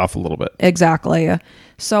scent off a little bit. Exactly.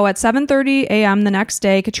 So at 7:30 a.m. the next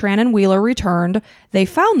day, Catran and Wheeler returned. They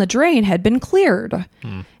found the drain had been cleared.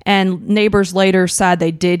 And neighbors later said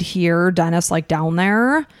they did hear Dennis down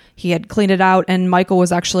there. He had cleaned it out, and Michael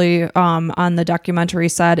was actually on the documentary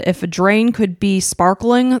said if a drain could be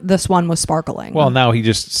sparkling, this one was sparkling. Well, now he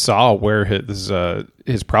just saw where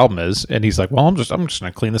his problem is, and he's like, well, I'm just going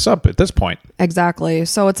to clean this up at this point. Exactly.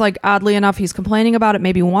 So it's oddly enough, he's complaining about it,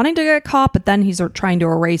 maybe wanting to get caught, but then he's trying to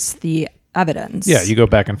erase the evidence. Yeah, you go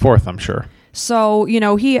back and forth, I'm sure. So,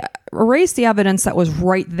 he erased the evidence that was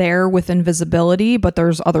right there with invisibility, but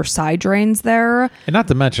there's other side drains there. And not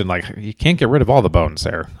to mention, you can't get rid of all the bones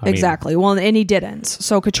there. Exactly. Well, and he didn't.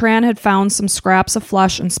 So Catran had found some scraps of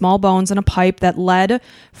flesh and small bones in a pipe that led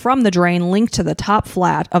from the drain linked to the top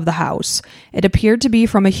flat of the house. It appeared to be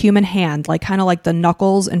from a human hand, kind of like the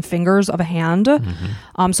knuckles and fingers of a hand.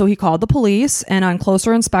 So he called the police, and on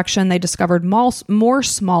closer inspection, they discovered more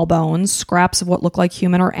small bones, scraps of what looked like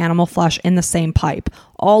human or animal flesh in the same pipe,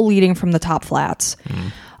 all leading from the top flats.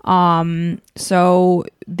 So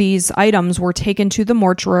these items were taken to the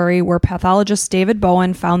mortuary where pathologist David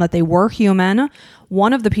Bowen found that they were human.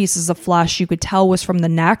 One of the pieces of flesh you could tell was from the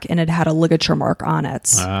neck, and it had a ligature mark on it.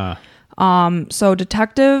 So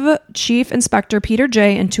Detective Chief Inspector Peter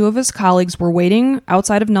J. and two of his colleagues were waiting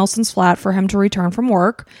outside of Nelson's flat for him to return from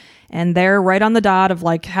work. And there, right on the dot of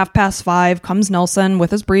 5:30, comes Nelson with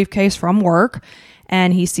his briefcase from work.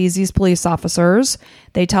 And he sees these police officers.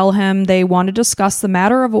 They tell him they want to discuss the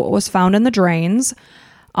matter of what was found in the drains.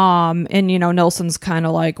 And Nelson's kind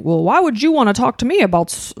of like, well, why would you want to talk to me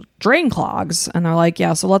about drain clogs? And they're like,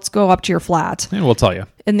 yeah, so let's go up to your flat. And we'll tell you.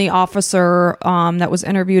 And the officer that was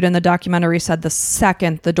interviewed in the documentary said the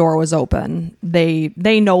second the door was open, they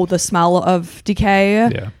know the smell of decay.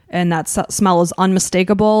 Yeah. And that smell is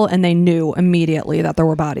unmistakable, and they knew immediately that there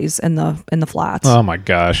were bodies in the flat. Oh my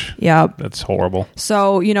gosh. Yeah. That's horrible.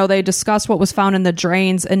 So, they discussed what was found in the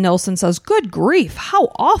drains, and Nelson says, good grief,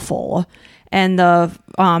 how awful. And the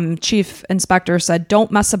chief inspector said,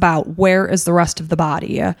 don't mess about. Where is the rest of the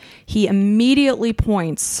body? He immediately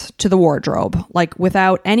points to the wardrobe,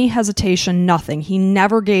 without any hesitation, nothing. He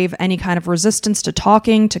never gave any kind of resistance to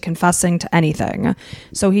talking, to confessing, to anything.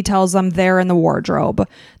 So he tells them they're in the wardrobe.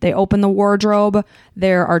 They open the wardrobe.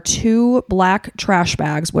 There are two black trash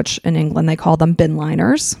bags, which in England they call them bin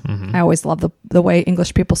liners. I always love the way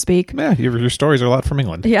English people speak. Yeah, your stories are a lot from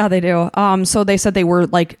England. Yeah, they do. So they said they were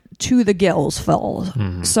to the gills filled.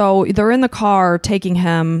 So they're in the car taking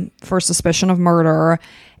him for suspicion of murder,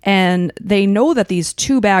 and they know that these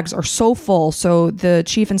two bags are so full. So the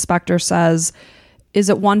chief inspector says, is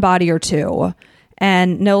it one body or two?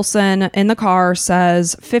 And Nilsen in the car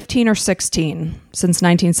says 15 or 16 since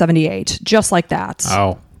 1978, just like that.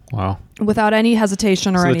 Oh, wow. Without any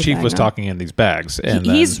hesitation or anything. So the chief was talking in these bags. And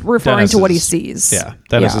he's referring Dennis to what he sees. Yeah.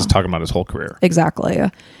 Dennis is talking about his whole career. Exactly.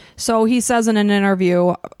 So he says in an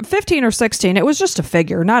interview, 15 or 16, it was just a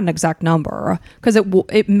figure, not an exact number, because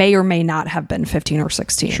it may or may not have been 15 or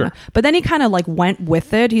 16. Sure. But then he kind of went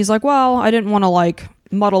with it. He's like, well, I didn't want to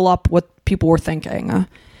muddle up what people were thinking.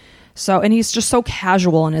 So, and he's just so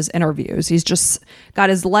casual in his interviews. He's just got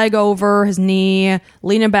his leg over his knee,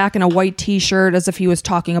 leaning back in a white t-shirt as if he was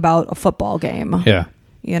talking about a football game. Yeah.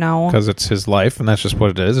 You know? Because it's his life, and that's just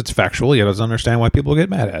what it is. It's factual. He doesn't understand why people get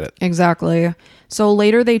mad at it. Exactly. So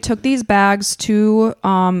later they took these bags to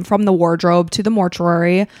from the wardrobe to the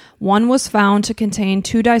mortuary. One was found to contain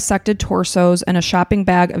 2 dissected torsos and a shopping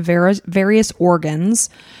bag of various organs.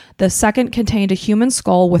 The second contained a human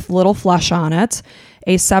skull with little flesh on it,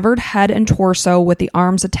 a severed head and torso with the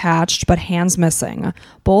arms attached but hands missing.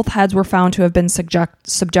 Both heads were found to have been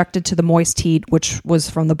subjected to the moist heat, which was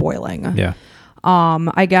from the boiling. Yeah.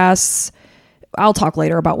 I guess I'll talk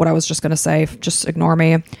later about what I was just going to say. Just ignore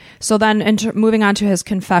me. So then moving on to his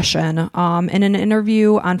confession. In an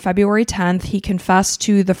interview on February 10th, he confessed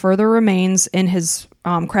to the further remains in his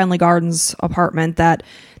Cranley Gardens apartment that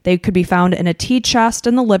they could be found in a tea chest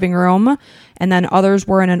in the living room, and then others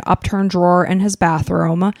were in an upturned drawer in his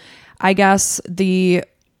bathroom. I guess the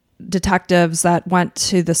detectives that went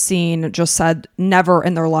to the scene just said never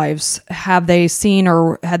in their lives have they seen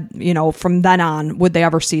or had, from then on, would they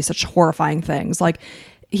ever see such horrifying things. Like,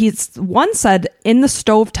 one said in the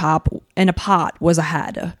stovetop in a pot was a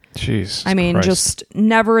head. Jeez. I mean, Christ. just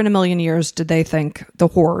never in a million years did they think the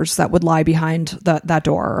horrors that would lie behind that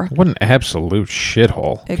door. What an absolute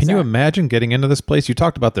shithole. Can you Exactly. imagine getting into this place? You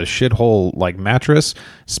talked about the shithole, like, mattress,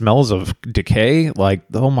 smells of decay. Like,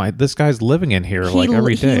 oh my, this guy's living in here like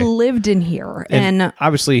every day. He lived in here. And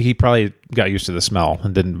obviously he probably got used to the smell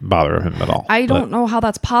and didn't bother him at all. I don't know how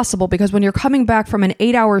that's possible, because when you're coming back from an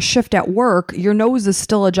 8-hour shift at work, your nose is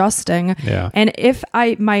still adjusting. Yeah. And if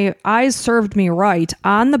my eyes served me right,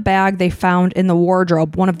 on the bag they found in the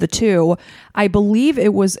wardrobe, one of the two, I believe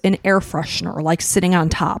it was an air freshener, like sitting on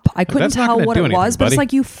top. I couldn't That's not tell gonna what do it was, anything, but it's buddy.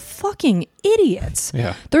 like, you fucking idiots.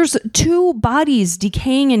 Yeah. There's 2 bodies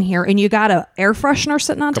decaying in here, and you got an air freshener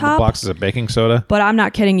sitting on A couple top. boxes of baking soda. But I'm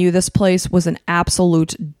not kidding you. This place was an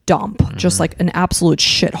absolute dump, just like an absolute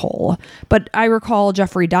shithole. But I recall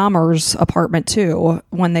Jeffrey Dahmer's apartment too,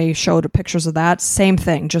 when they showed pictures of that. Same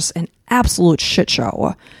thing, just an absolute shit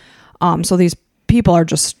show. So these people are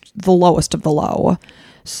just the lowest of the low.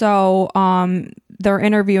 So they're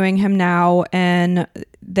interviewing him now, and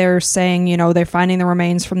they're saying, they're finding the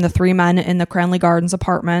remains from the 3 men in the Cranley Gardens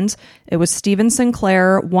apartment. It was Stephen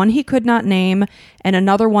Sinclair, one he could not name, and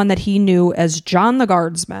another one that he knew as John the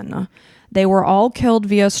Guardsman. They were all killed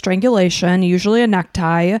via strangulation, usually a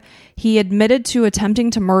necktie. He admitted to attempting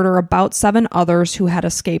to murder about 7 others who had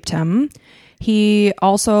escaped him. He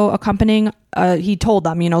also he told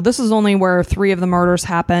them, this is only where 3 of the murders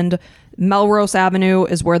happened. Melrose Avenue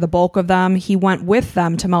is where the bulk of them. He went with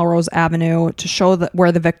them to Melrose Avenue to show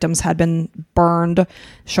where the victims had been burned,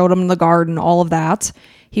 showed them the garden, all of that.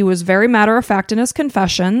 He was very matter-of-fact in his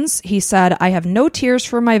confessions. He said, "I have no tears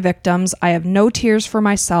for my victims. I have no tears for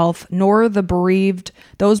myself, nor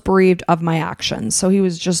those bereaved of my actions." So he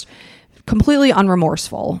was just completely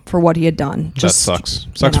unremorseful for what he had done. That sucks.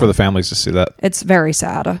 Sucks for the families to see that. It's very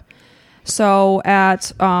sad. So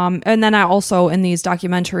and then I also, in these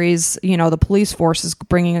documentaries, the police force is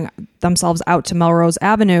bringing themselves out to Melrose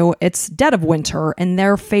Avenue. It's dead of winter, and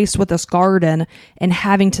they're faced with this garden and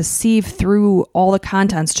having to sieve through all the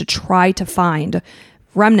contents to try to find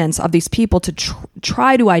remnants of these people to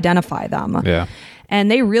try to identify them. Yeah. And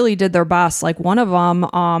they really did their best. Like, one of them,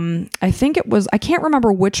 I think it was, I can't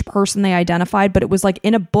remember which person they identified, but it was like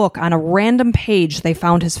in a book on a random page, they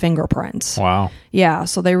found his fingerprints. Wow. Yeah.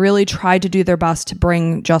 So they really tried to do their best to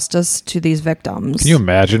bring justice to these victims. Can you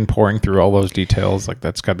imagine pouring through all those details? Like,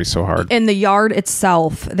 that's got to be so hard. In the yard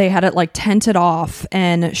itself, they had it like tented off,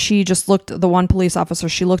 and she just the one police officer,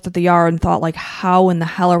 she looked at the yard and thought, like, how in the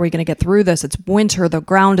hell are we going to get through this? It's winter. The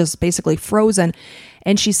ground is basically frozen.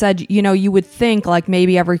 And she said, you would think like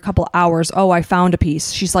maybe every couple hours, oh, I found a piece.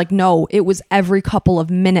 She's like, no, it was every couple of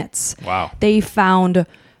minutes. Wow. They found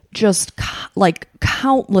just like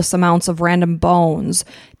countless amounts of random bones,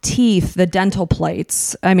 teeth, the dental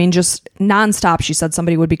plates. I mean, just nonstop. She said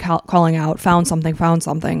somebody would be calling out, found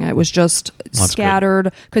something. It was just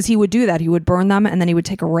scattered, because he would do that. He would burn them, and then he would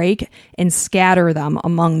take a rake and scatter them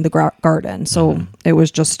among the garden. So It was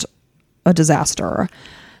just a disaster.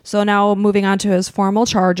 So now moving on to his formal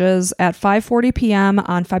charges. At 5:40 p.m.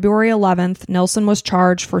 on February 11th, Nilsen was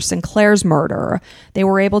charged for Sinclair's murder. They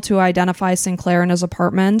were able to identify Sinclair in his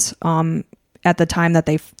apartment at the time that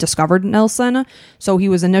they discovered Nilsen. So he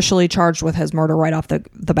was initially charged with his murder right off the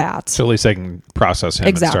bat. So at least they can process him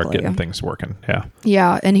and start Exactly. getting things working. Yeah.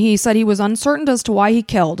 Yeah, and he said he was uncertain as to why he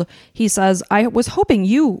killed. He says, "I was hoping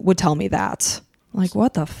you would tell me that." Like,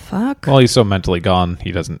 what the fuck? Well, he's so mentally gone,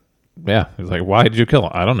 he doesn't Yeah. He's like, why did you kill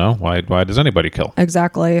him? I don't know. Why does anybody kill?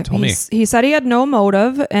 Exactly. He said he had no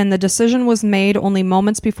motive, and the decision was made only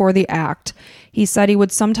moments before the act. He said he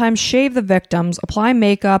would sometimes shave the victims, apply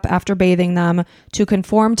makeup after bathing them to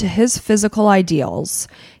conform to his physical ideals.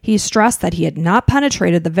 He stressed that he had not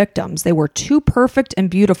penetrated the victims. They were too perfect and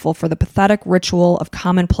beautiful for the pathetic ritual of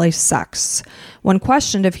commonplace sex. When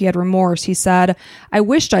questioned if he had remorse, he said, "I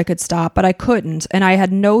wished I could stop, but I couldn't, and I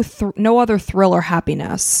had no other thrill or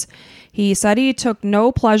happiness." He said he took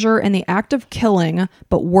no pleasure in the act of killing,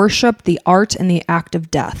 but worshipped the art in the act of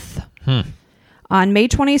death. On May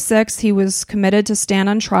 26th, he was committed to stand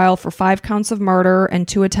on trial for 5 counts of murder and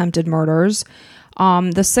 2 attempted murders.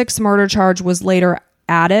 The 6th murder charge was later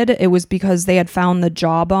added. It was because they had found the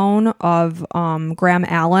jawbone of Graham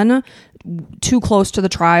Allen too close to the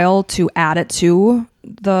trial to add it to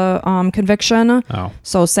the conviction. Oh.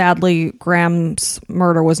 So sadly, Graham's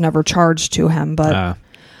murder was never charged to him, but...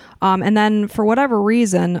 and then for whatever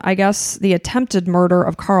reason, I guess the attempted murder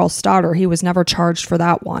of Carl Stoddard, he was never charged for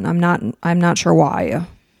that one. I'm not sure why.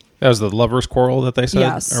 That was the lovers' quarrel that they said,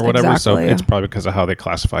 yes, or whatever. Exactly. So it's probably because of how they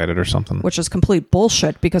classified it or something. Which is complete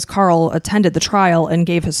bullshit because Carl attended the trial and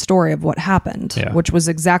gave his story of what happened, which was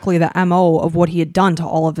exactly the MO of what he had done to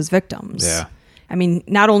all of his victims. Yeah. I mean,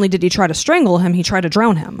 not only did he try to strangle him, he tried to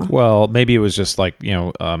drown him. Well, maybe it was just like,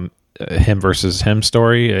 him versus him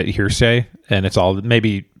story, hearsay, and it's all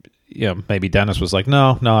maybe Dennis was like,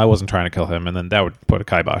 no, I wasn't trying to kill him, and then that would put a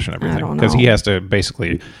kibosh on everything because he has to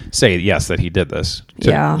basically say yes that he did this.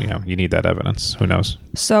 You need that evidence. Who knows?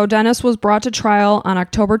 So Dennis was brought to trial on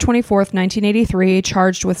October 24th, 1983,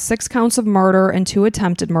 charged with 6 counts of murder and 2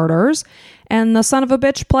 attempted murders, and the son of a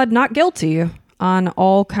bitch pled not guilty on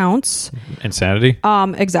all counts. Insanity?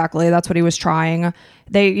 Exactly. That's what he was trying.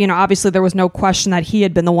 They, obviously there was no question that he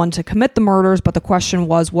had been the one to commit the murders, but the question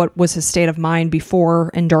was what was his state of mind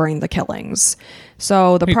before and during the killings.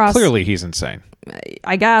 So clearly he's insane,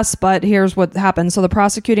 I guess, but here's what happened. So the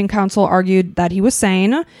prosecuting counsel argued that he was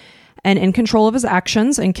sane and in control of his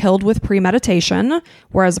actions and killed with premeditation,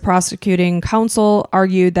 whereas the prosecuting counsel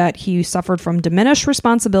argued that he suffered from diminished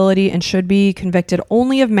responsibility and should be convicted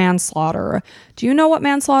only of manslaughter. Do you know what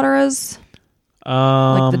manslaughter is?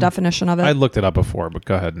 Like the definition of it? I looked it up before, but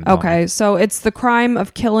go ahead. Okay, so it's the crime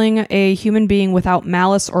of killing a human being without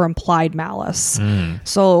malice or implied malice.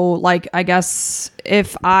 So, like, I guess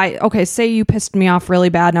say you pissed me off really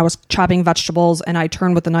bad and I was chopping vegetables and I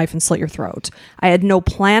turned with the knife and slit your throat. I had no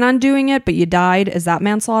plan on doing it, but you died. Is that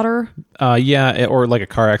manslaughter? Yeah, or like a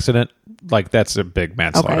car accident. Like, that's a big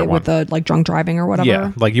manslaughter one. With the, like, drunk driving or whatever?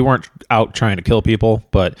 Yeah, like you weren't out trying to kill people,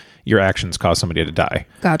 but your actions caused somebody to die.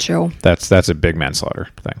 Got you. That's a big manslaughter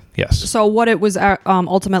thing, yes. So what it was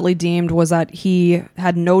ultimately deemed was that he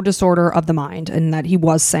had no disorder of the mind and that he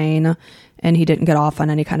was sane and he didn't get off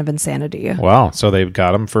on any kind of insanity. Wow, so they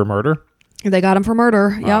got him for murder? They got him for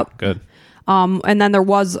murder, yep. Good. And then there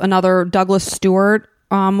was another, Douglas Stewart,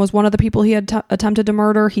 was one of the people he had attempted to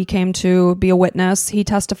murder. He came to be a witness. He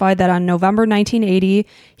testified that on November 1980,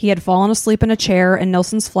 he had fallen asleep in a chair in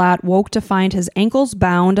Nilsson's flat, woke to find his ankles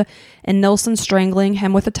bound and Nilsson strangling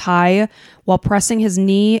him with a tie while pressing his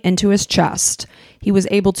knee into his chest. He was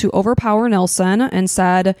able to overpower Nilsson and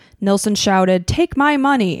said, Nilsson shouted, "Take my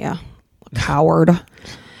money." Coward.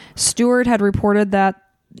 Stewart had reported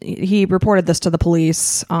this to the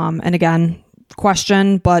police. And again,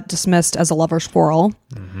 questioned but dismissed as a lover's quarrel.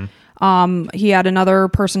 He had another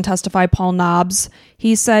person testify, Paul Nobbs.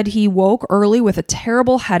 He said he woke early with a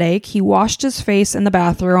terrible headache. He washed his face in the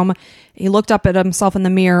bathroom. He looked up at himself in the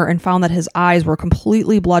mirror and found that his eyes were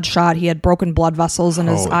completely bloodshot. He had broken blood vessels in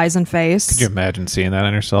his eyes and face. Could you imagine seeing that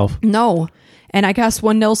on yourself? No. And I guess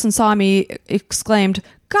when Nilsson saw me, exclaimed,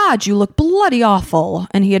 "God, you look bloody awful."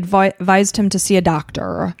 And he advised him to see a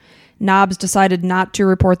doctor. Nobbs decided not to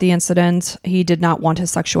report the incident. He did not want his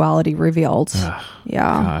sexuality revealed.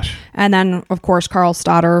 Yeah. Gosh. And then, of course, Carl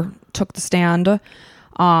Stoddard took the stand.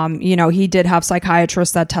 He did have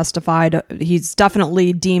psychiatrists that testified. He's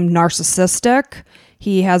definitely deemed narcissistic.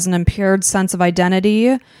 He has an impaired sense of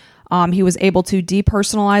identity. He was able to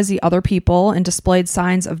depersonalize the other people and displayed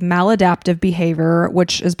signs of maladaptive behavior,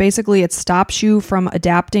 which is basically it stops you from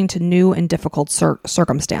adapting to new and difficult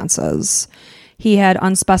circumstances. He had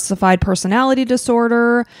unspecified personality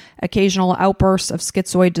disorder, occasional outbursts of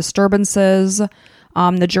schizoid disturbances.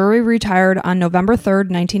 The jury retired on November 3rd,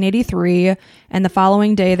 1983, and the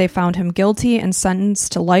following day they found him guilty and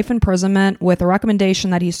sentenced to life imprisonment with a recommendation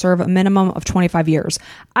that he serve a minimum of 25 years.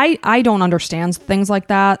 I don't understand things like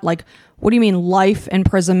that. Like, what do you mean life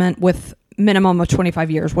imprisonment with minimum of 25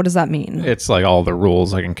 years? What does that mean? It's like all the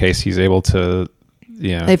rules, like in case he's able to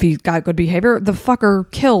Yeah. If he got good behavior, the fucker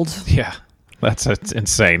killed. Yeah. That's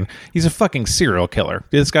insane. He's a fucking serial killer.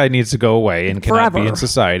 This guy needs to go away and cannot Forever. be in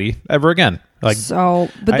society ever again. Like, So,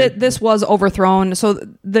 but this was overthrown. So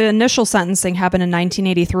the initial sentencing happened in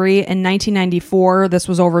 1983. In 1994, this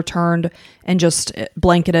was overturned and just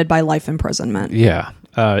blanketed by life imprisonment. yeah.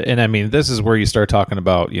 And I mean, this is where you start talking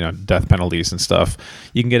about, death penalties and stuff.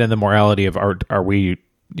 You can get into morality of are we,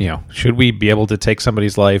 should we be able to take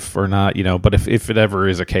somebody's life or not? But if it ever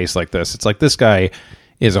is a case like this, it's like this guy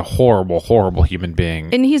is a horrible, horrible human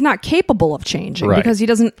being. And he's not capable of changing Right. because he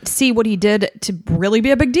doesn't see what he did to really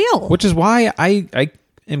be a big deal. Which is why I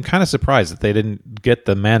am kind of surprised that they didn't get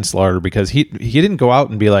the manslaughter, because he didn't go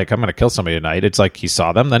out and be like, I'm going to kill somebody tonight. It's like he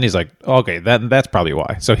saw them. Then he's like, okay, that's probably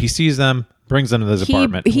why. So he sees them, brings them to his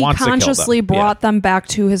apartment, He wants consciously to kill them. brought them back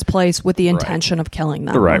to his place with the intention of killing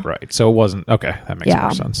them. Right. So it wasn't, okay, that makes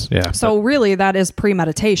more sense. Yeah. So really, that is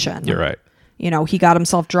premeditation. You're right. He got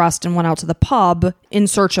himself dressed and went out to the pub in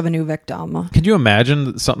search of a new victim. Can you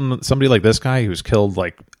imagine somebody like this guy who's killed,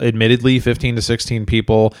 like, admittedly 15 to 16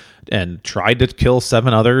 people and tried to kill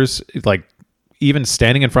 7 others, like, even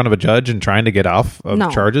standing in front of a judge and trying to get off of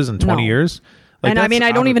charges in 20 years? Like, And I mean,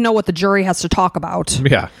 I don't even know what the jury has to talk about.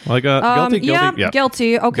 Yeah. Like, guilty. Yeah,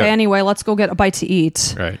 guilty. Okay, Good. anyway, let's go get a bite to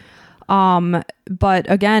eat. Right. But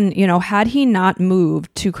again, had he not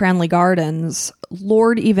moved to Cranley Gardens,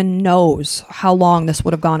 Lord even knows how long this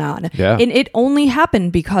would have gone on. Yeah. And it only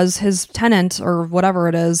happened because his tenant or whatever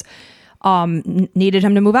it is needed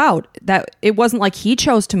him to move out. That it wasn't like he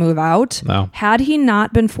chose to move out. No. Had he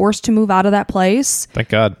not been forced to move out of that place, Thank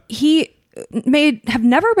God. he may have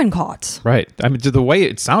never been caught. Right. I mean, the way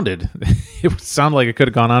it sounded, it would sound like it could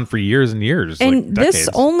have gone on for years and years. And like this decades.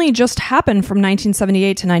 only just happened from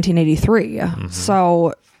 1978 to 1983. Mm-hmm.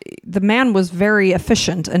 So the man was very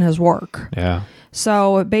efficient in his work. Yeah.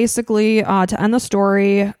 So basically, to end the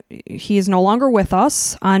story, he's no longer with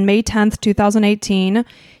us. On May 10th, 2018,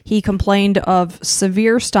 he complained of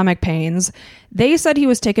severe stomach pains. They said he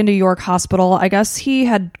was taken to York Hospital. I guess he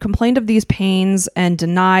had complained of these pains and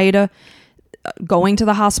denied going to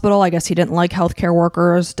the hospital. I guess he didn't like healthcare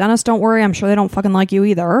workers. Dennis, don't worry. I'm sure they don't fucking like you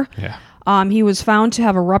either. Yeah. He was found to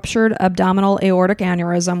have a ruptured abdominal aortic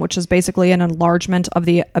aneurysm, which is basically an enlargement of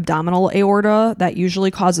the abdominal aorta that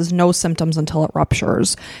usually causes no symptoms until it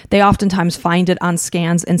ruptures. They oftentimes find it on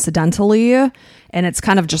scans incidentally, and it's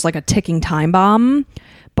kind of just like a ticking time bomb.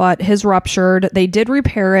 But his ruptured. They did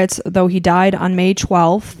repair it, though he died on May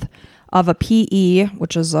 12th of a PE,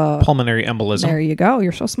 which is a Pulmonary embolism. There you go.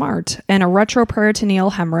 You're so smart. And a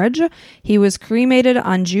retroperitoneal hemorrhage. He was cremated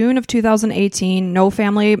on June of 2018. No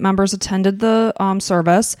family members attended the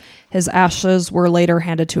service. His ashes were later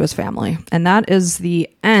handed to his family. And that is the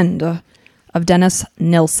end of Dennis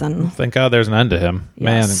Nilsen. Thank God there's an end to him.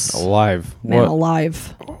 Yes. Man, alive. Man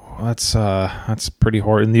alive. That's pretty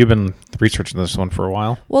horrible. And you've been researching this one for a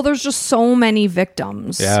while. Well, there's just so many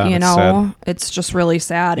victims. Yeah, you it's know, sad. It's just really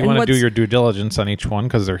sad. You want to do your due diligence on each one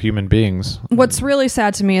because they're human beings. What's really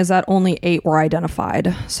sad to me is that only 8 were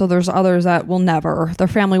identified. So there's others that their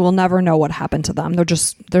family will never know what happened to them. They're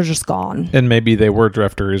just gone. And maybe they were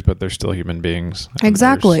drifters, but they're still human beings. And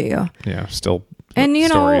Exactly. still. And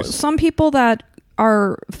stories. some people that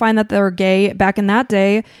find that they're gay back in that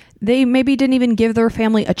day, they maybe didn't even give their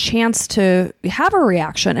family a chance to have a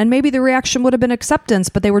reaction. And maybe the reaction would have been acceptance,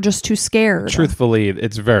 but they were just too scared. Truthfully,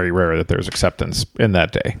 it's very rare that there's acceptance in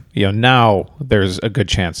that day. Now there's a good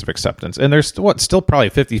chance of acceptance. And there's still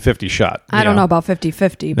probably 50-50 shot. I don't know about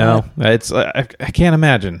 50-50. No, it's I can't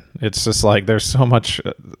imagine. It's just like there's so much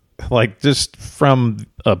like just from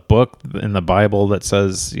a book in the Bible that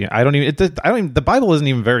says, the Bible isn't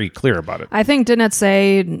even very clear about it. I think, didn't it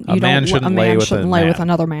say A man shouldn't lay with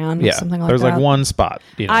another man? Yeah, Something like there's that. like one spot.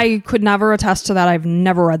 I could never attest to that. I've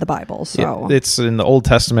never read the Bible, so it's in the Old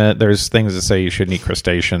Testament. There's things that say you shouldn't eat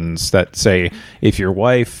crustaceans. That say if your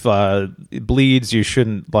wife bleeds, you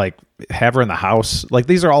shouldn't have her in the house.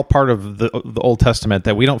 These are all part of the Old Testament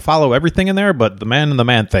that we don't follow everything in there, but the man and the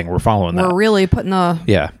man thing, we're following that. we're really putting the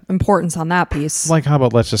Yeah. importance on that piece. How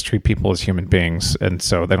about let's just treat people as human beings, and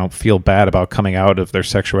so they don't feel bad about coming out of their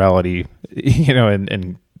sexuality,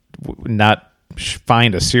 and not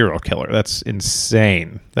find a serial killer. That's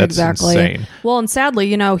insane. That's exactly. insane. Well, and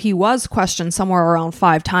sadly, he was questioned somewhere around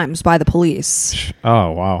 5 times by the police.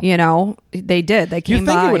 Oh, wow. They did. They came You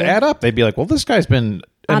think by. it would add up? They'd be like, well, this guy's been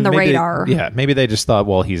On the maybe radar. Maybe they just thought,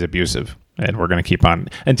 well, he's abusive. and we're going to keep on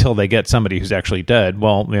until they get somebody who's actually dead.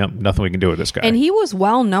 Well, nothing we can do with this guy. And he was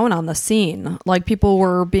well known on the scene. Like, people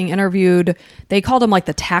were being interviewed. They called him like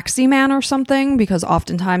the taxi man or something, because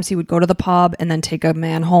oftentimes he would go to the pub and then take a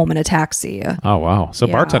man home in a taxi. Oh, wow. So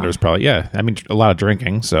Yeah. bartenders probably, I mean, a lot of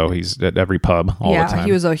drinking. So he's at every pub all the time. Yeah,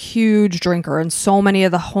 he was a huge drinker. In so many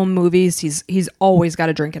of the home movies, he's always got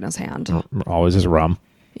a drink in his hand. Always is rum.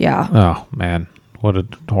 Yeah. Oh, man. What a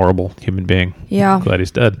horrible human being. Yeah. Glad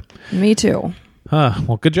he's dead. Me too.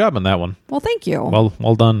 Well, good job on that one. Well, thank you.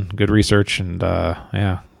 Well done. Good research. And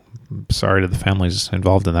sorry to the families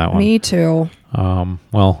involved in that one. Me too.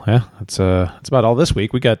 It's about all this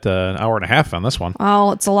week. We got an hour and a half on this one.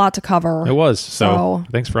 Well, it's a lot to cover. It was. So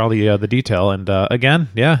thanks for all the detail. And again,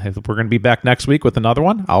 if we're going to be back next week with another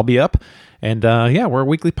one, I'll be up. And we're a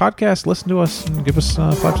weekly podcast. Listen to us and give us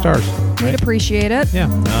 5 stars. We'd appreciate it. Yeah.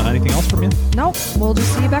 Anything else from you? Nope. We'll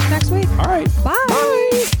just see you back next week. All right.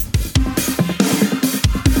 Bye.